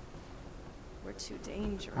powers were too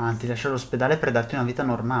dangerous. Ah, ti lascio all'ospedale per darti una vita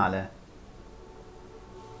normale.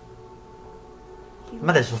 He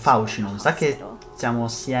Ma adesso left Fauci the non sa che hospital siamo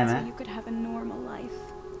so assieme? you could have a normal life.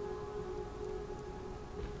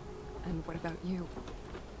 And what about you?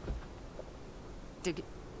 Did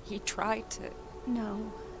he try to?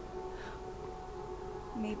 No.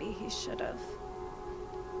 Maybe he should have.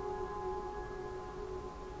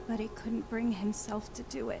 But he couldn't bring himself to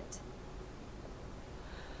do it.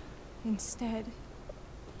 Instead,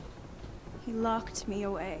 he locked me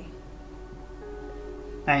away.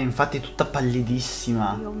 Infatti tutta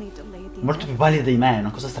pallidissima. You'll need to lay the Molto più pallida di me, è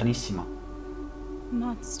una cosa stranissima.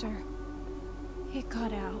 monster. It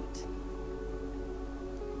got out.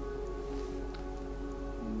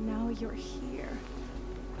 And now you're here.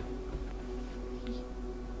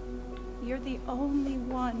 You're the only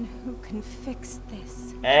one who can fix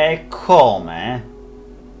this. E come?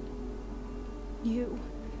 You.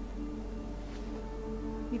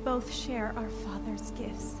 We both share our father's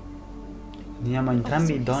gifts. Diamo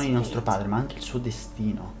entrambi i doni di nostro padre, ma anche il suo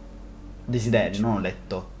destino. Desiderio, non ho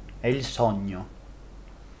letto. È il sogno.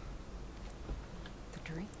 The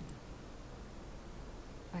dream.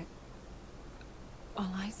 But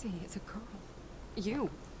all I see is a girl. You.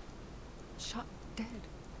 Shot dead.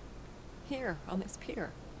 Here, on this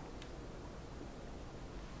pier.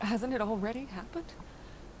 Hasn't it already happened?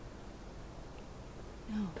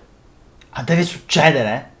 No. Ah, deve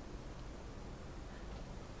succedere?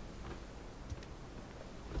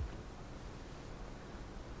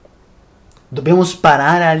 Dobbiamo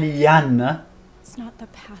sparare a Lilian? It's not the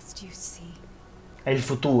past you see. È il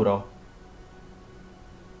futuro.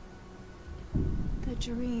 The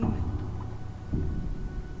dream.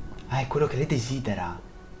 Ah, è quello che lei desidera.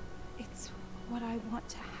 It's what I want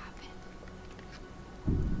to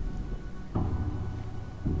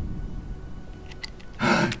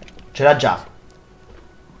happen. Ce l'ha già.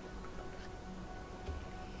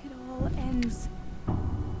 It all ends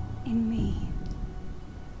in me.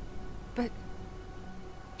 But...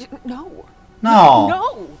 No. No.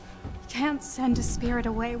 No! Can't send a spirit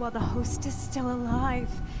away while the host is still alive.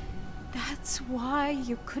 That's why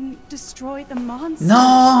you couldn't destroy the monster.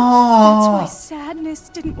 That's why No. Sadness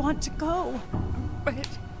didn't want to go. But...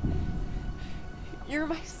 You're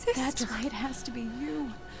my sister. That's why it has to be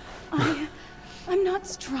you. I'm not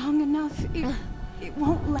strong enough. It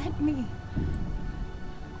won't let me.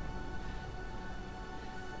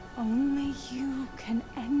 Only you can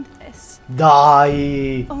end this.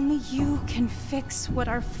 Dai. Only you can fix what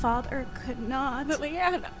our father could not.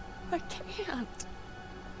 Liliana, I can't.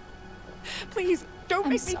 Please, don't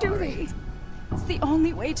I'm make me do sorry. this. It's the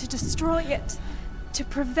only way to destroy it. To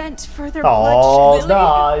prevent further Oh, bloodshed.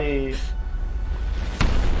 dai.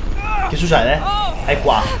 Che succede? È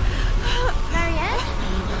qua. Marianne?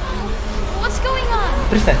 What's going on?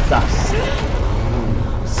 Tristezza.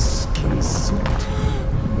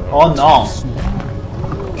 Oh no.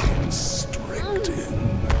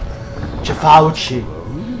 C'è Fauci.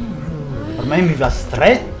 Ormai mi va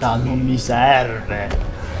stretta, non mi serve.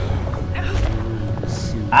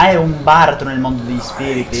 Ah, è un baratro nel mondo degli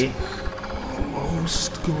spiriti?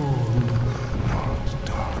 Almost gone. Not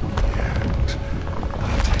done yet.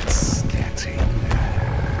 But it's getting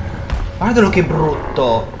there. Guardalo che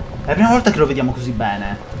brutto. È la prima volta che lo vediamo così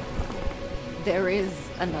bene. There is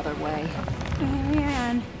another way.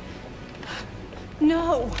 Marianne.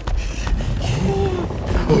 No.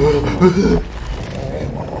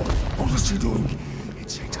 What is she doing?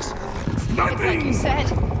 It's just Like you nothing.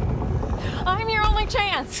 said, I'm your only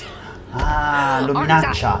chance. Ah, lo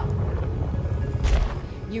minaccia.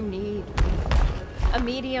 You need a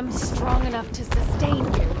medium strong enough to sustain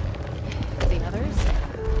you. The others,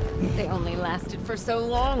 they only lasted for so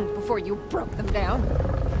long before you broke them down.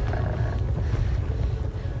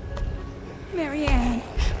 Marianne,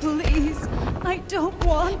 please. I don't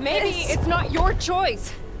want Maybe this. it's not your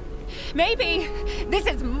choice. Maybe this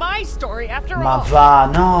is my story after Ma all. va,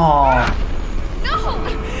 no. No!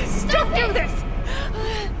 Don't do this!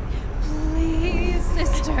 Please,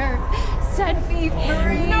 sister. Set me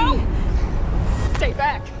free. No! Stay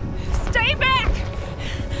back! Stay back!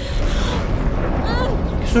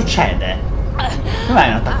 Che succede? Com'è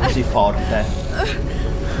un attacco così forte?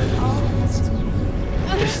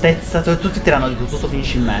 Tristezza, tutti tirano di tutto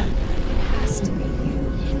finisce in me. Has to be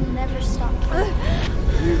you. You'll never stop.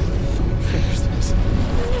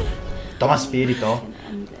 Toma spirito.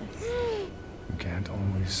 End this. You can't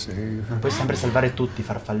always save. Non puoi sempre salvare tutti,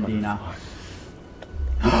 farfallina.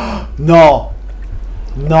 No!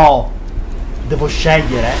 No! Devo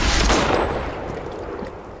scegliere.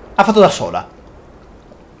 Ha fatto da sola.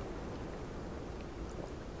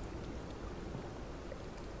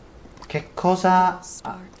 Che cosa...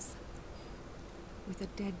 Starts with a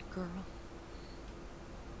dead girl.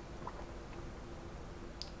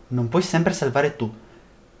 Non puoi sempre salvare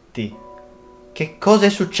tutti. Che cosa è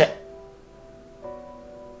successo?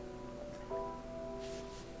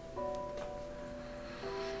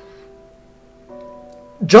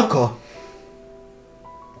 Gioco.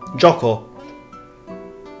 Gioco.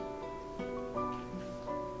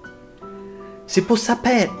 Si può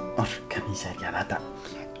sapere... Porca miseria, vada.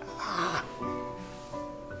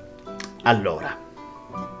 Allora.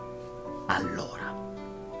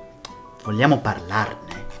 Vogliamo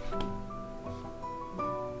parlarne?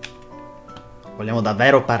 Vogliamo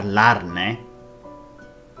davvero parlarne?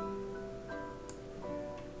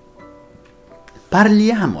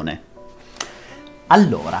 Parliamone.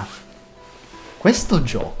 Allora, questo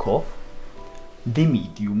gioco, The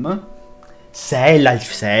Medium, se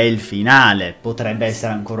è il finale, potrebbe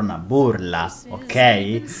essere ancora una burla,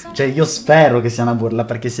 ok? Cioè io spero che sia una burla,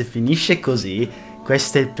 perché se finisce così,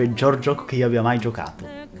 questo è il peggior gioco che io abbia mai giocato.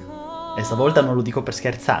 E stavolta non lo dico per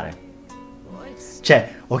scherzare.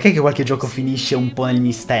 Cioè, ok che qualche gioco finisce un po' nel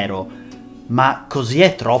mistero, ma così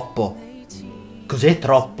è troppo. Così è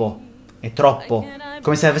troppo. È troppo.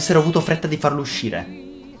 Come se avessero avuto fretta di farlo uscire.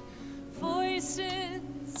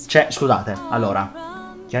 Cioè, scusate,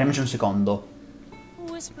 allora, chiariamoci un secondo.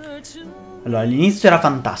 Allora, l'inizio era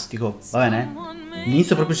fantastico, va bene?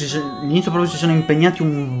 L'inizio proprio si sono impegnati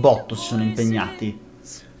un botto, si sono impegnati.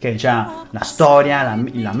 Che c'è la storia,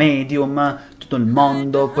 la medium, tutto il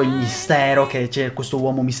mondo, poi il mistero, che c'è questo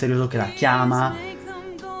uomo misterioso che la chiama.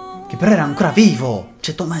 che però era ancora vivo,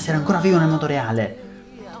 cioè Thomas era ancora vivo nel mondo reale.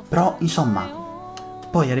 Però, insomma,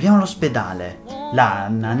 poi arriviamo all'ospedale, là, a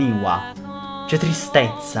Niwa, c'è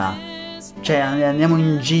tristezza, cioè andiamo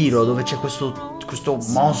in giro dove c'è questo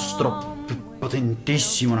mostro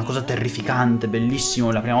potentissimo, una cosa terrificante, bellissimo.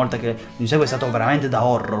 La prima volta che mi segue è stato veramente da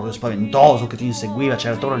horror, spaventoso, che ti inseguiva,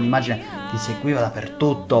 c'era proprio l'immagine, ti inseguiva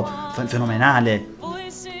dappertutto, fenomenale. Poi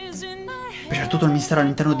c'era tutto il mistero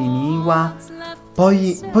all'interno di Niwa.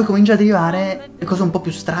 Poi comincia ad arrivare le cose un po'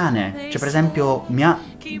 più strane. Cioè, per esempio,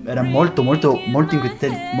 era molto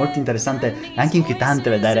interessante e anche inquietante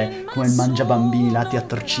vedere come il mangiabambini là ti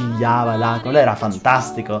attorcigliava là. Quello era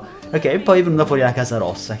fantastico. Ok, e poi è venuta fuori la Casa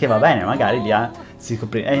Rossa, che va bene, magari lì si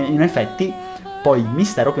scoprì. E in effetti, poi il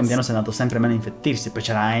mistero pian piano si è andato sempre meno a infettirsi. Poi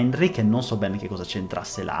c'era Henry, che non so bene che cosa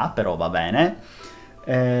c'entrasse là, però va bene.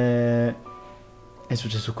 È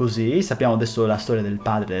successo così. Sappiamo adesso la storia del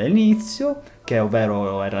padre dell'inizio, che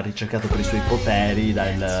ovvero era ricercato per i suoi poteri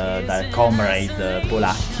dal comrade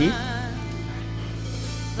polacchi.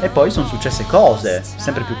 E poi sono successe cose,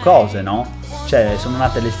 sempre più cose, no? Cioè, sono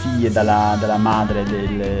nate le figlie dalla madre,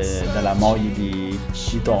 dalla moglie di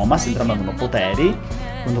Thomas, entrambe avevano poteri.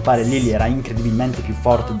 A quanto pare Lily era incredibilmente più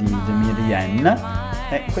forte di Miriam.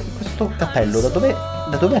 E questo cappello, da dove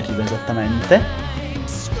arriva esattamente?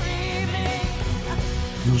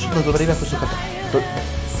 Non so da dove arriva questo cappello.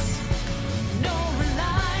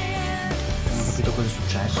 Non ho capito cosa è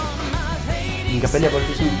successo. I capelli a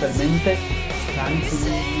volte sono talmente strani che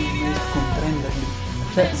non riesco a comprenderli.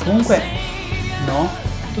 Cioè, comunque, no?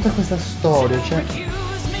 Tutta questa storia, cioè,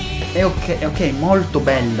 è ok, molto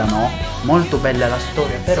bella, no? Molto bella la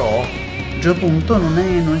storia, però a un certo punto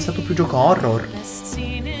non è stato più gioco horror.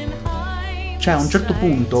 Cioè, a un certo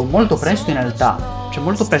punto, molto presto in realtà, cioè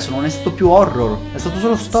molto presto non è stato più horror, è stato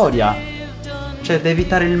solo storia. Cioè, devi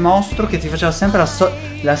evitare il mostro che ti faceva sempre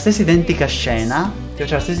la stessa identica scena. Cioè,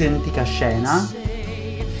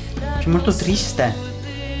 molto triste.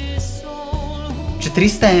 Cioè,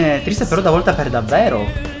 triste però da volta per davvero.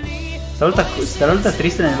 Stavolta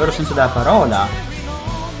triste nel vero senso della parola.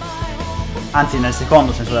 Anzi, nel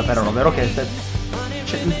secondo senso della parola, ovvero che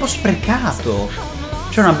cioè, un po' sprecato.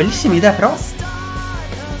 C'è una bellissima idea, però.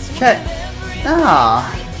 Cioè,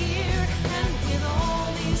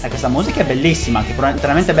 questa musica è bellissima, che è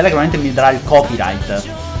talmente bella che probabilmente mi darà il copyright.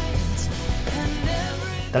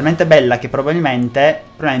 Talmente bella che probabilmente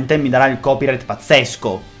mi darà il copyright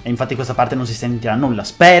pazzesco. E infatti questa parte non si sentirà nulla.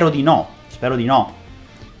 Spero di no.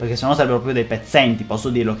 Perché sennò sarebbero proprio dei pezzenti. Posso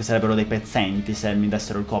dirlo che sarebbero dei pezzenti se mi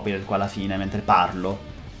dessero il copyright qua alla fine mentre parlo.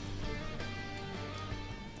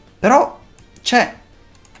 Però, cioè,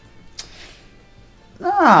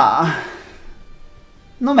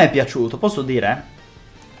 non mi è piaciuto, posso dire?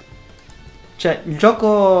 Cioè, il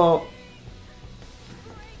gioco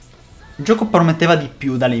prometteva di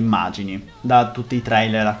più dalle immagini, da tutti i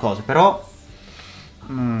trailer e la cosa, però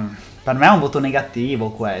per me è un voto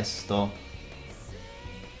negativo questo.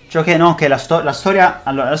 Cioè, ok, no, che la storia,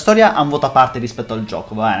 allora, la storia ha un voto a parte rispetto al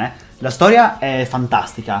gioco, va bene? La storia è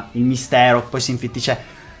fantastica, il mistero, poi si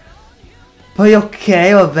infittisce. Poi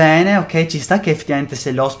ok, va bene, ok, ci sta che effettivamente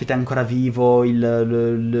se l'ospite è ancora vivo il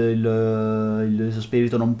suo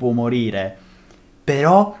spirito non può morire.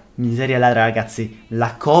 Però, miseria ladra ragazzi,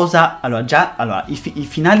 la cosa... Allora, i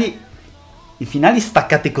finali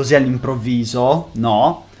staccati così all'improvviso,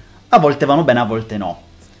 no? A volte vanno bene, a volte no.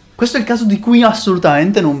 Questo è il caso di cui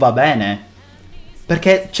assolutamente non va bene.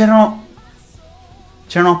 Perché c'erano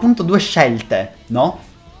appunto due scelte, no?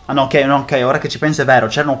 Ah no, ok, ora che ci penso è vero,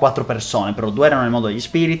 c'erano 4 persone, però 2 erano nel mondo degli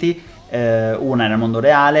spiriti, una era nel mondo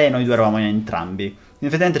reale e noi 2 eravamo in entrambi.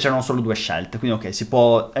 Effettivamente c'erano solo 2 scelte, quindi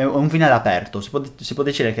ok, è un finale aperto, si può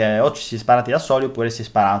decidere che o ci si è sparati da soli oppure si è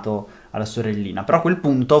sparato alla sorellina, però a quel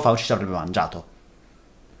punto Fauci ci avrebbe mangiato.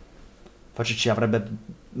 Fauci ci avrebbe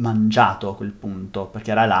mangiato a quel punto,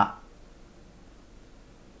 perché era là.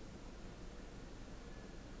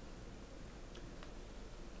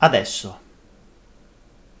 Adesso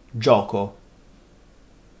gioco.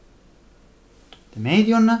 The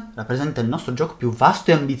Medium rappresenta il nostro gioco più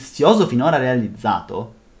vasto e ambizioso finora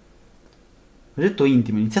realizzato. Progetto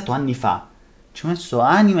intimo, iniziato anni fa. Ci ho messo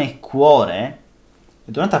anima e cuore.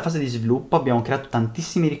 E durante la fase di sviluppo abbiamo creato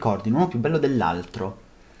tantissimi ricordi, l'uno più bello dell'altro.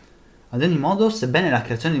 Ad ogni modo, sebbene la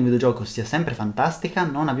creazione di un videogioco sia sempre fantastica,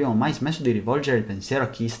 non abbiamo mai smesso di rivolgere il pensiero a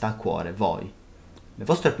chi sta a cuore, voi. Le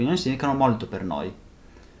vostre opinioni significano molto per noi.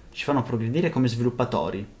 Ci fanno progredire come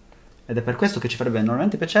sviluppatori. Ed è per questo che ci farebbe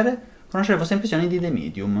enormemente piacere conoscere le vostre impressioni di The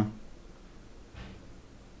Medium.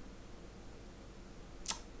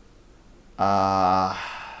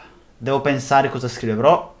 Devo pensare cosa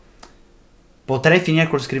scriverò. potrei finire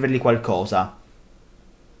col scrivergli qualcosa.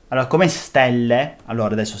 Allora, come stelle...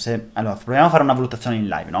 Allora, adesso allora, proviamo a fare una valutazione in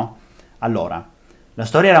live, no? Allora, la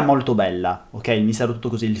storia era molto bella, ok? Il mistero tutto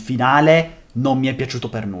così. Il finale non mi è piaciuto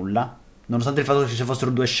per nulla. Nonostante il fatto che ci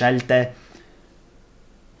fossero due scelte...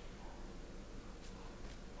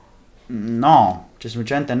 No, cioè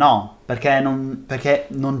semplicemente no. Perché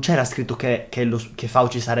non c'era scritto che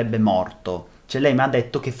Fauci sarebbe morto. Cioè lei mi ha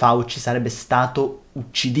detto che Fauci sarebbe stato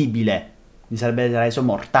uccidibile. Mi sarebbe reso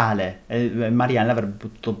mortale e Marianne l'avrebbe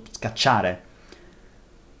potuto scacciare.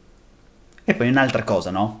 E poi un'altra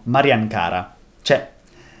cosa, no? Marianne cara. Cioè,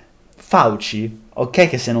 Fauci, ok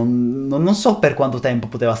che se non so per quanto tempo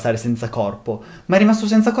poteva stare senza corpo, ma è rimasto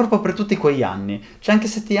senza corpo per tutti quegli anni. Cioè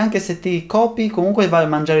anche se ti copi, comunque vai a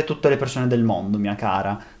mangiare tutte le persone del mondo, mia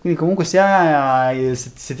cara. Quindi comunque se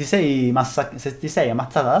ti sei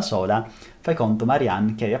ammazzata da sola, fai conto,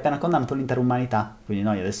 Marianne, che hai appena condannato l'intera umanità. Quindi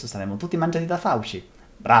noi adesso saremo tutti mangiati da Fauci.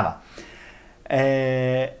 Brava.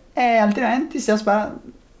 E altrimenti si spara...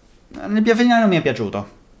 Nel finale non mi è piaciuto.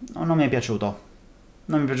 Non mi è piaciuto.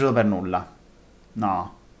 Non mi è piaciuto per nulla.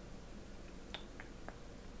 No.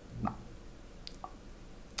 No.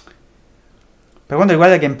 Per quanto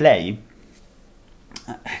riguarda il gameplay,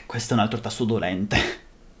 questo è un altro tasto dolente.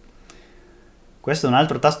 Questo è un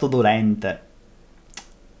altro tasto dolente.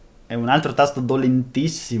 È un altro tasto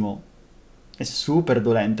dolentissimo. È super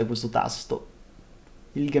dolente questo tasto.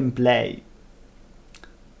 Il gameplay.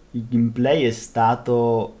 Il gameplay è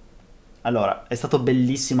stato... Allora, è stato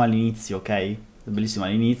bellissimo all'inizio, ok? Bellissimo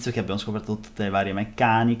all'inizio che abbiamo scoperto tutte le varie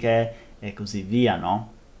meccaniche e così via,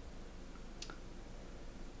 no?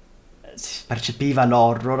 Si percepiva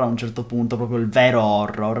l'horror a un certo punto, proprio il vero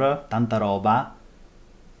horror, tanta roba,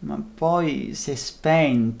 ma poi si è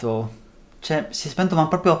spento. Cioè, si è spento, ma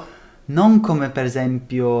proprio non come per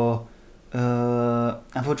esempio...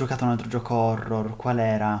 avevo giocato un altro gioco horror, qual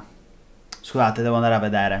era? Scusate, devo andare a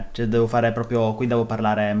vedere, cioè devo fare proprio... qui devo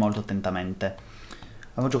parlare molto attentamente.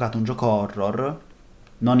 Avevo giocato un gioco horror,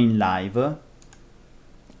 non in live,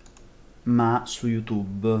 ma su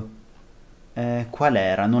YouTube. Qual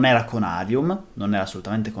era? Non era Conarium, non era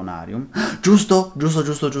assolutamente Conarium. Giusto.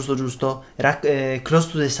 Era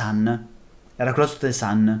Close to the Sun. Era Close to the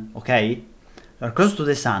Sun, ok? Allora, Close to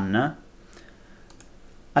the Sun...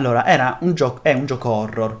 Allora, è un gioco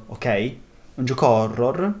horror, ok? Un gioco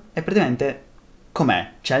horror e praticamente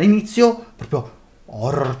com'è? Cioè all'inizio proprio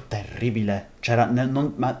horror terribile. C'era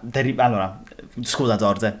allora, scusa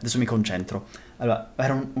Zorze, adesso mi concentro. Allora,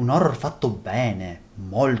 era un horror fatto bene,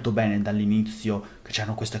 molto bene dall'inizio, che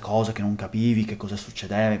c'erano queste cose che non capivi, che cosa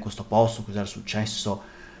succedeva in questo posto, cosa era successo.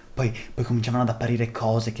 Poi cominciavano ad apparire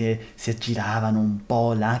cose che si aggiravano un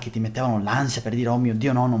po' là, che ti mettevano l'ansia per dire oh mio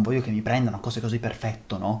Dio no, non voglio che mi prendano, cose così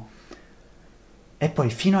perfetto, no? E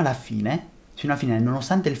poi fino alla fine,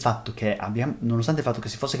 nonostante il fatto che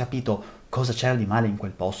si fosse capito cosa c'era di male in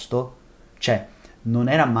quel posto, cioè non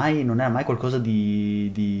era mai qualcosa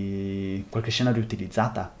di qualche scena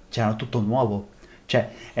riutilizzata, c'era tutto nuovo,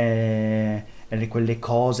 cioè quelle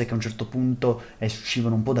cose che a un certo punto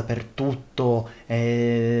uscivano un po' dappertutto,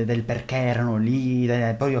 del perché erano lì,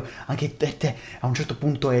 poi anche te a un certo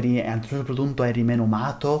punto eri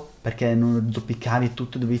menomato perché non zoppicavi e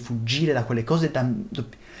tutto, dovevi fuggire da quelle cose,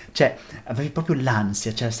 cioè avevi proprio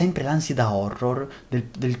l'ansia, c'era sempre l'ansia da horror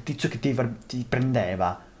del tizio che ti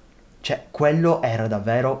prendeva. Cioè, quello era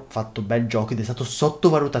davvero fatto bel gioco ed è stato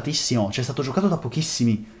sottovalutatissimo, cioè è stato giocato da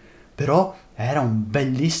pochissimi, però era un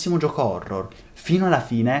bellissimo gioco horror. Fino alla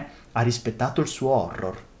fine ha rispettato il suo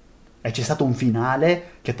horror. E c'è stato un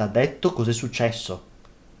finale che ti ha detto cos'è successo.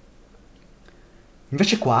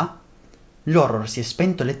 Invece qua, l'horror si è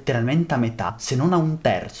spento letteralmente a metà, se non a un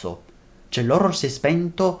terzo. Cioè, l'horror si è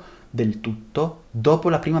spento del tutto dopo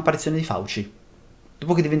la prima apparizione di Fauci.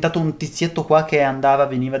 Dopo che è diventato un tizietto qua che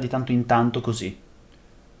veniva di tanto in tanto così.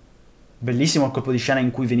 Bellissimo il colpo di scena in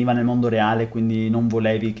cui veniva nel mondo reale, quindi non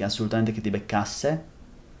volevi assolutamente che ti beccasse.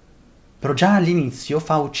 Però già all'inizio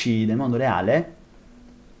Fauci nel mondo reale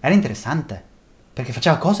era interessante, perché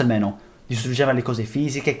faceva cose almeno, distruggeva le cose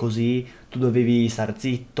fisiche, così tu dovevi star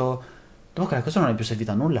zitto. Dopo che la cosa non è più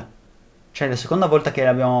servita a nulla. Cioè la seconda volta che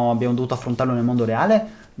abbiamo dovuto affrontarlo nel mondo reale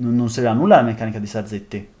non serviva a nulla la meccanica di star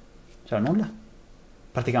zitti. Cioè a nulla.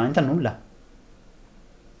 Praticamente a nulla.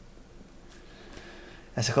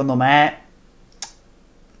 E secondo me,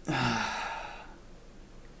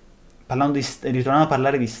 ritornando a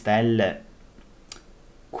parlare di stelle,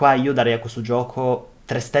 qua io darei a questo gioco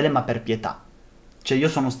 3 stelle ma per pietà. Cioè io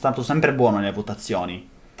sono stato sempre buono nelle votazioni,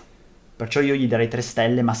 perciò io gli darei 3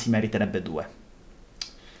 stelle ma si meriterebbe 2.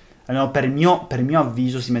 almeno per il mio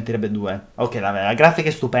avviso si metterebbe 2. Ok, la grafica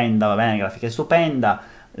è stupenda, va bene, la grafica è stupenda,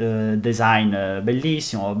 design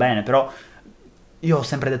bellissimo, va bene, però io ho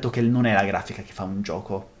sempre detto che non è la grafica che fa un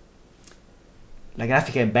gioco. La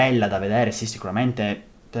grafica è bella da vedere, sì, sicuramente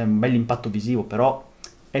è un bel impatto visivo, però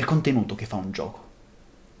è il contenuto che fa un gioco.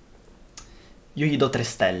 Io gli do 3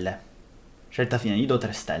 stelle. Scelta fine, gli do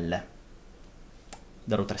 3 stelle.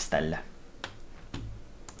 Darò 3 stelle.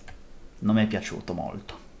 Non mi è piaciuto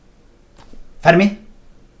molto. Fermi?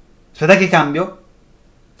 Aspettate che cambio.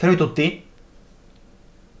 Fermi tutti.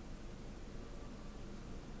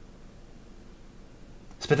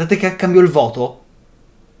 Aspettate che cambio il voto.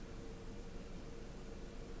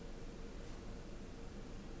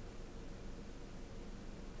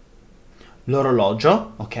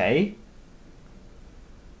 L'orologio, ok.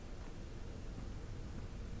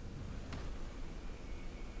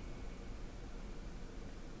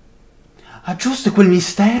 Ah, giusto, è quel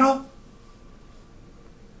mistero?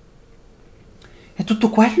 È tutto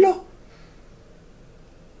quello?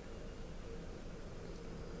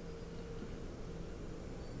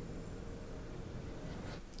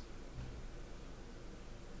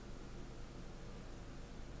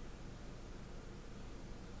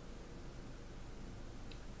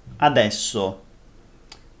 Adesso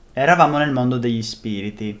eravamo nel mondo degli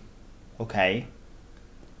spiriti, ok?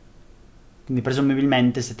 Quindi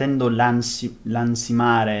presumibilmente, sentendo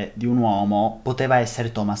l'ansimare di un uomo, poteva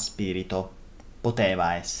essere Thomas Spirito.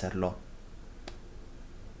 Poteva esserlo.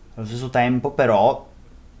 Allo stesso tempo, però,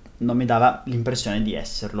 non mi dava l'impressione di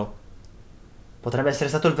esserlo. Potrebbe essere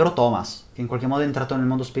stato il vero Thomas, che in qualche modo è entrato nel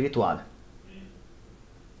mondo spirituale.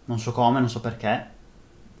 Non so come, non so perché.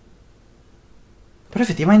 Però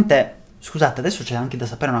effettivamente, scusate, adesso c'è anche da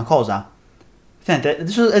sapere una cosa.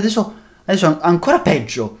 Effettivamente, adesso ancora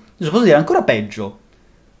peggio. Adesso posso dire ancora peggio.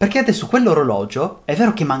 Perché adesso quell'orologio è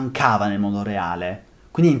vero che mancava nel mondo reale.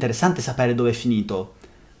 Quindi è interessante sapere dove è finito.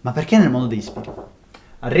 Ma perché nel mondo degli spiriti?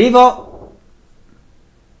 Arrivo!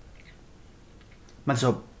 Ma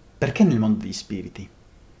adesso, perché nel mondo degli spiriti?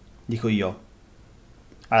 Dico io.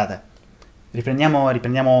 Guardate,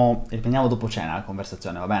 riprendiamo dopo cena la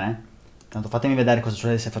conversazione, va bene? Tanto fatemi vedere cosa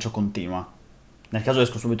succede se faccio continua. Nel caso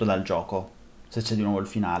esco subito dal gioco, se c'è di nuovo il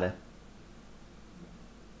finale.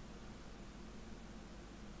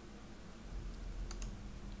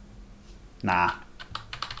 Nah.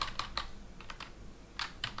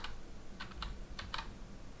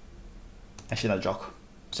 Esci dal gioco.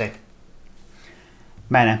 Sì.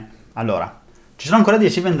 Bene, allora. Ci sono ancora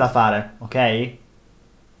 10 achievement da fare, ok?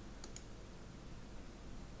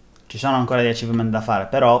 Ci sono ancora 10 achievement da fare,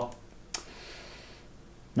 però...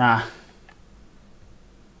 Nah.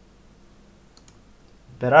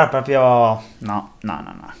 Per ora proprio... No.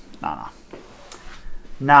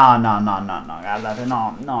 Guardate,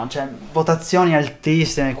 no, cioè, votazioni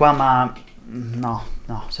altissime qua, ma... No,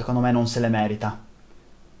 secondo me non se le merita.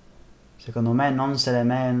 Secondo me non se le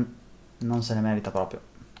merita proprio.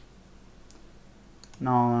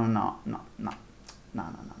 No.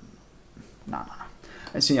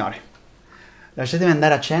 Signori, lasciatemi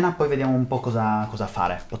andare a cena, poi vediamo un po' cosa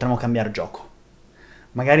fare. Potremmo cambiare gioco.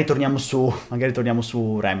 Magari torniamo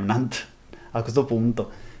su Remnant. A questo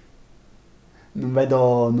punto non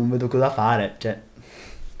vedo cosa fare. Cioè,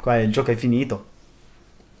 qua il gioco è finito.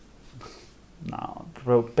 No,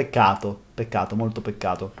 proprio peccato, molto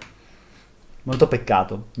peccato. Molto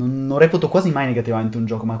peccato. Non reputo quasi mai negativamente un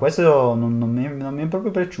gioco, ma questo non mi è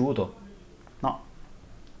proprio piaciuto. No.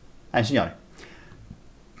 Signori,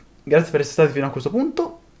 grazie per essere stati fino a questo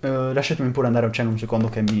punto. Lasciatemi pure andare a cena un secondo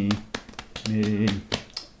che mi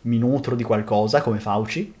nutro di qualcosa, come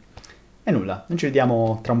Fauci. E nulla, noi ci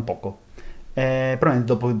vediamo tra un poco. Probabilmente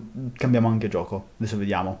dopo cambiamo anche gioco. Adesso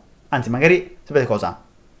vediamo. Anzi, magari, sapete cosa?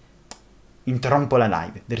 Interrompo la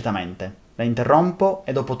live direttamente. La interrompo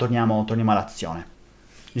e dopo torniamo all'azione.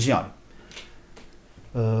 Signori,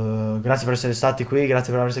 grazie per essere stati qui,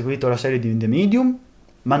 grazie per aver seguito la serie di The Medium.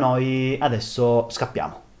 Ma noi adesso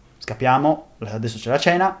scappiamo. Adesso c'è la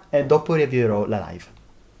cena e dopo riavvierò la live.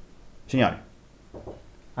 Signori,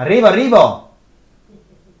 arrivo!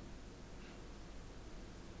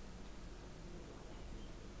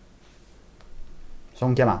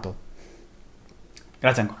 Sono chiamato.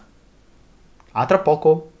 Grazie ancora. A tra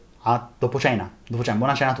poco. A dopo cena.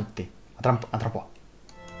 Buona cena a tutti. A tra po'.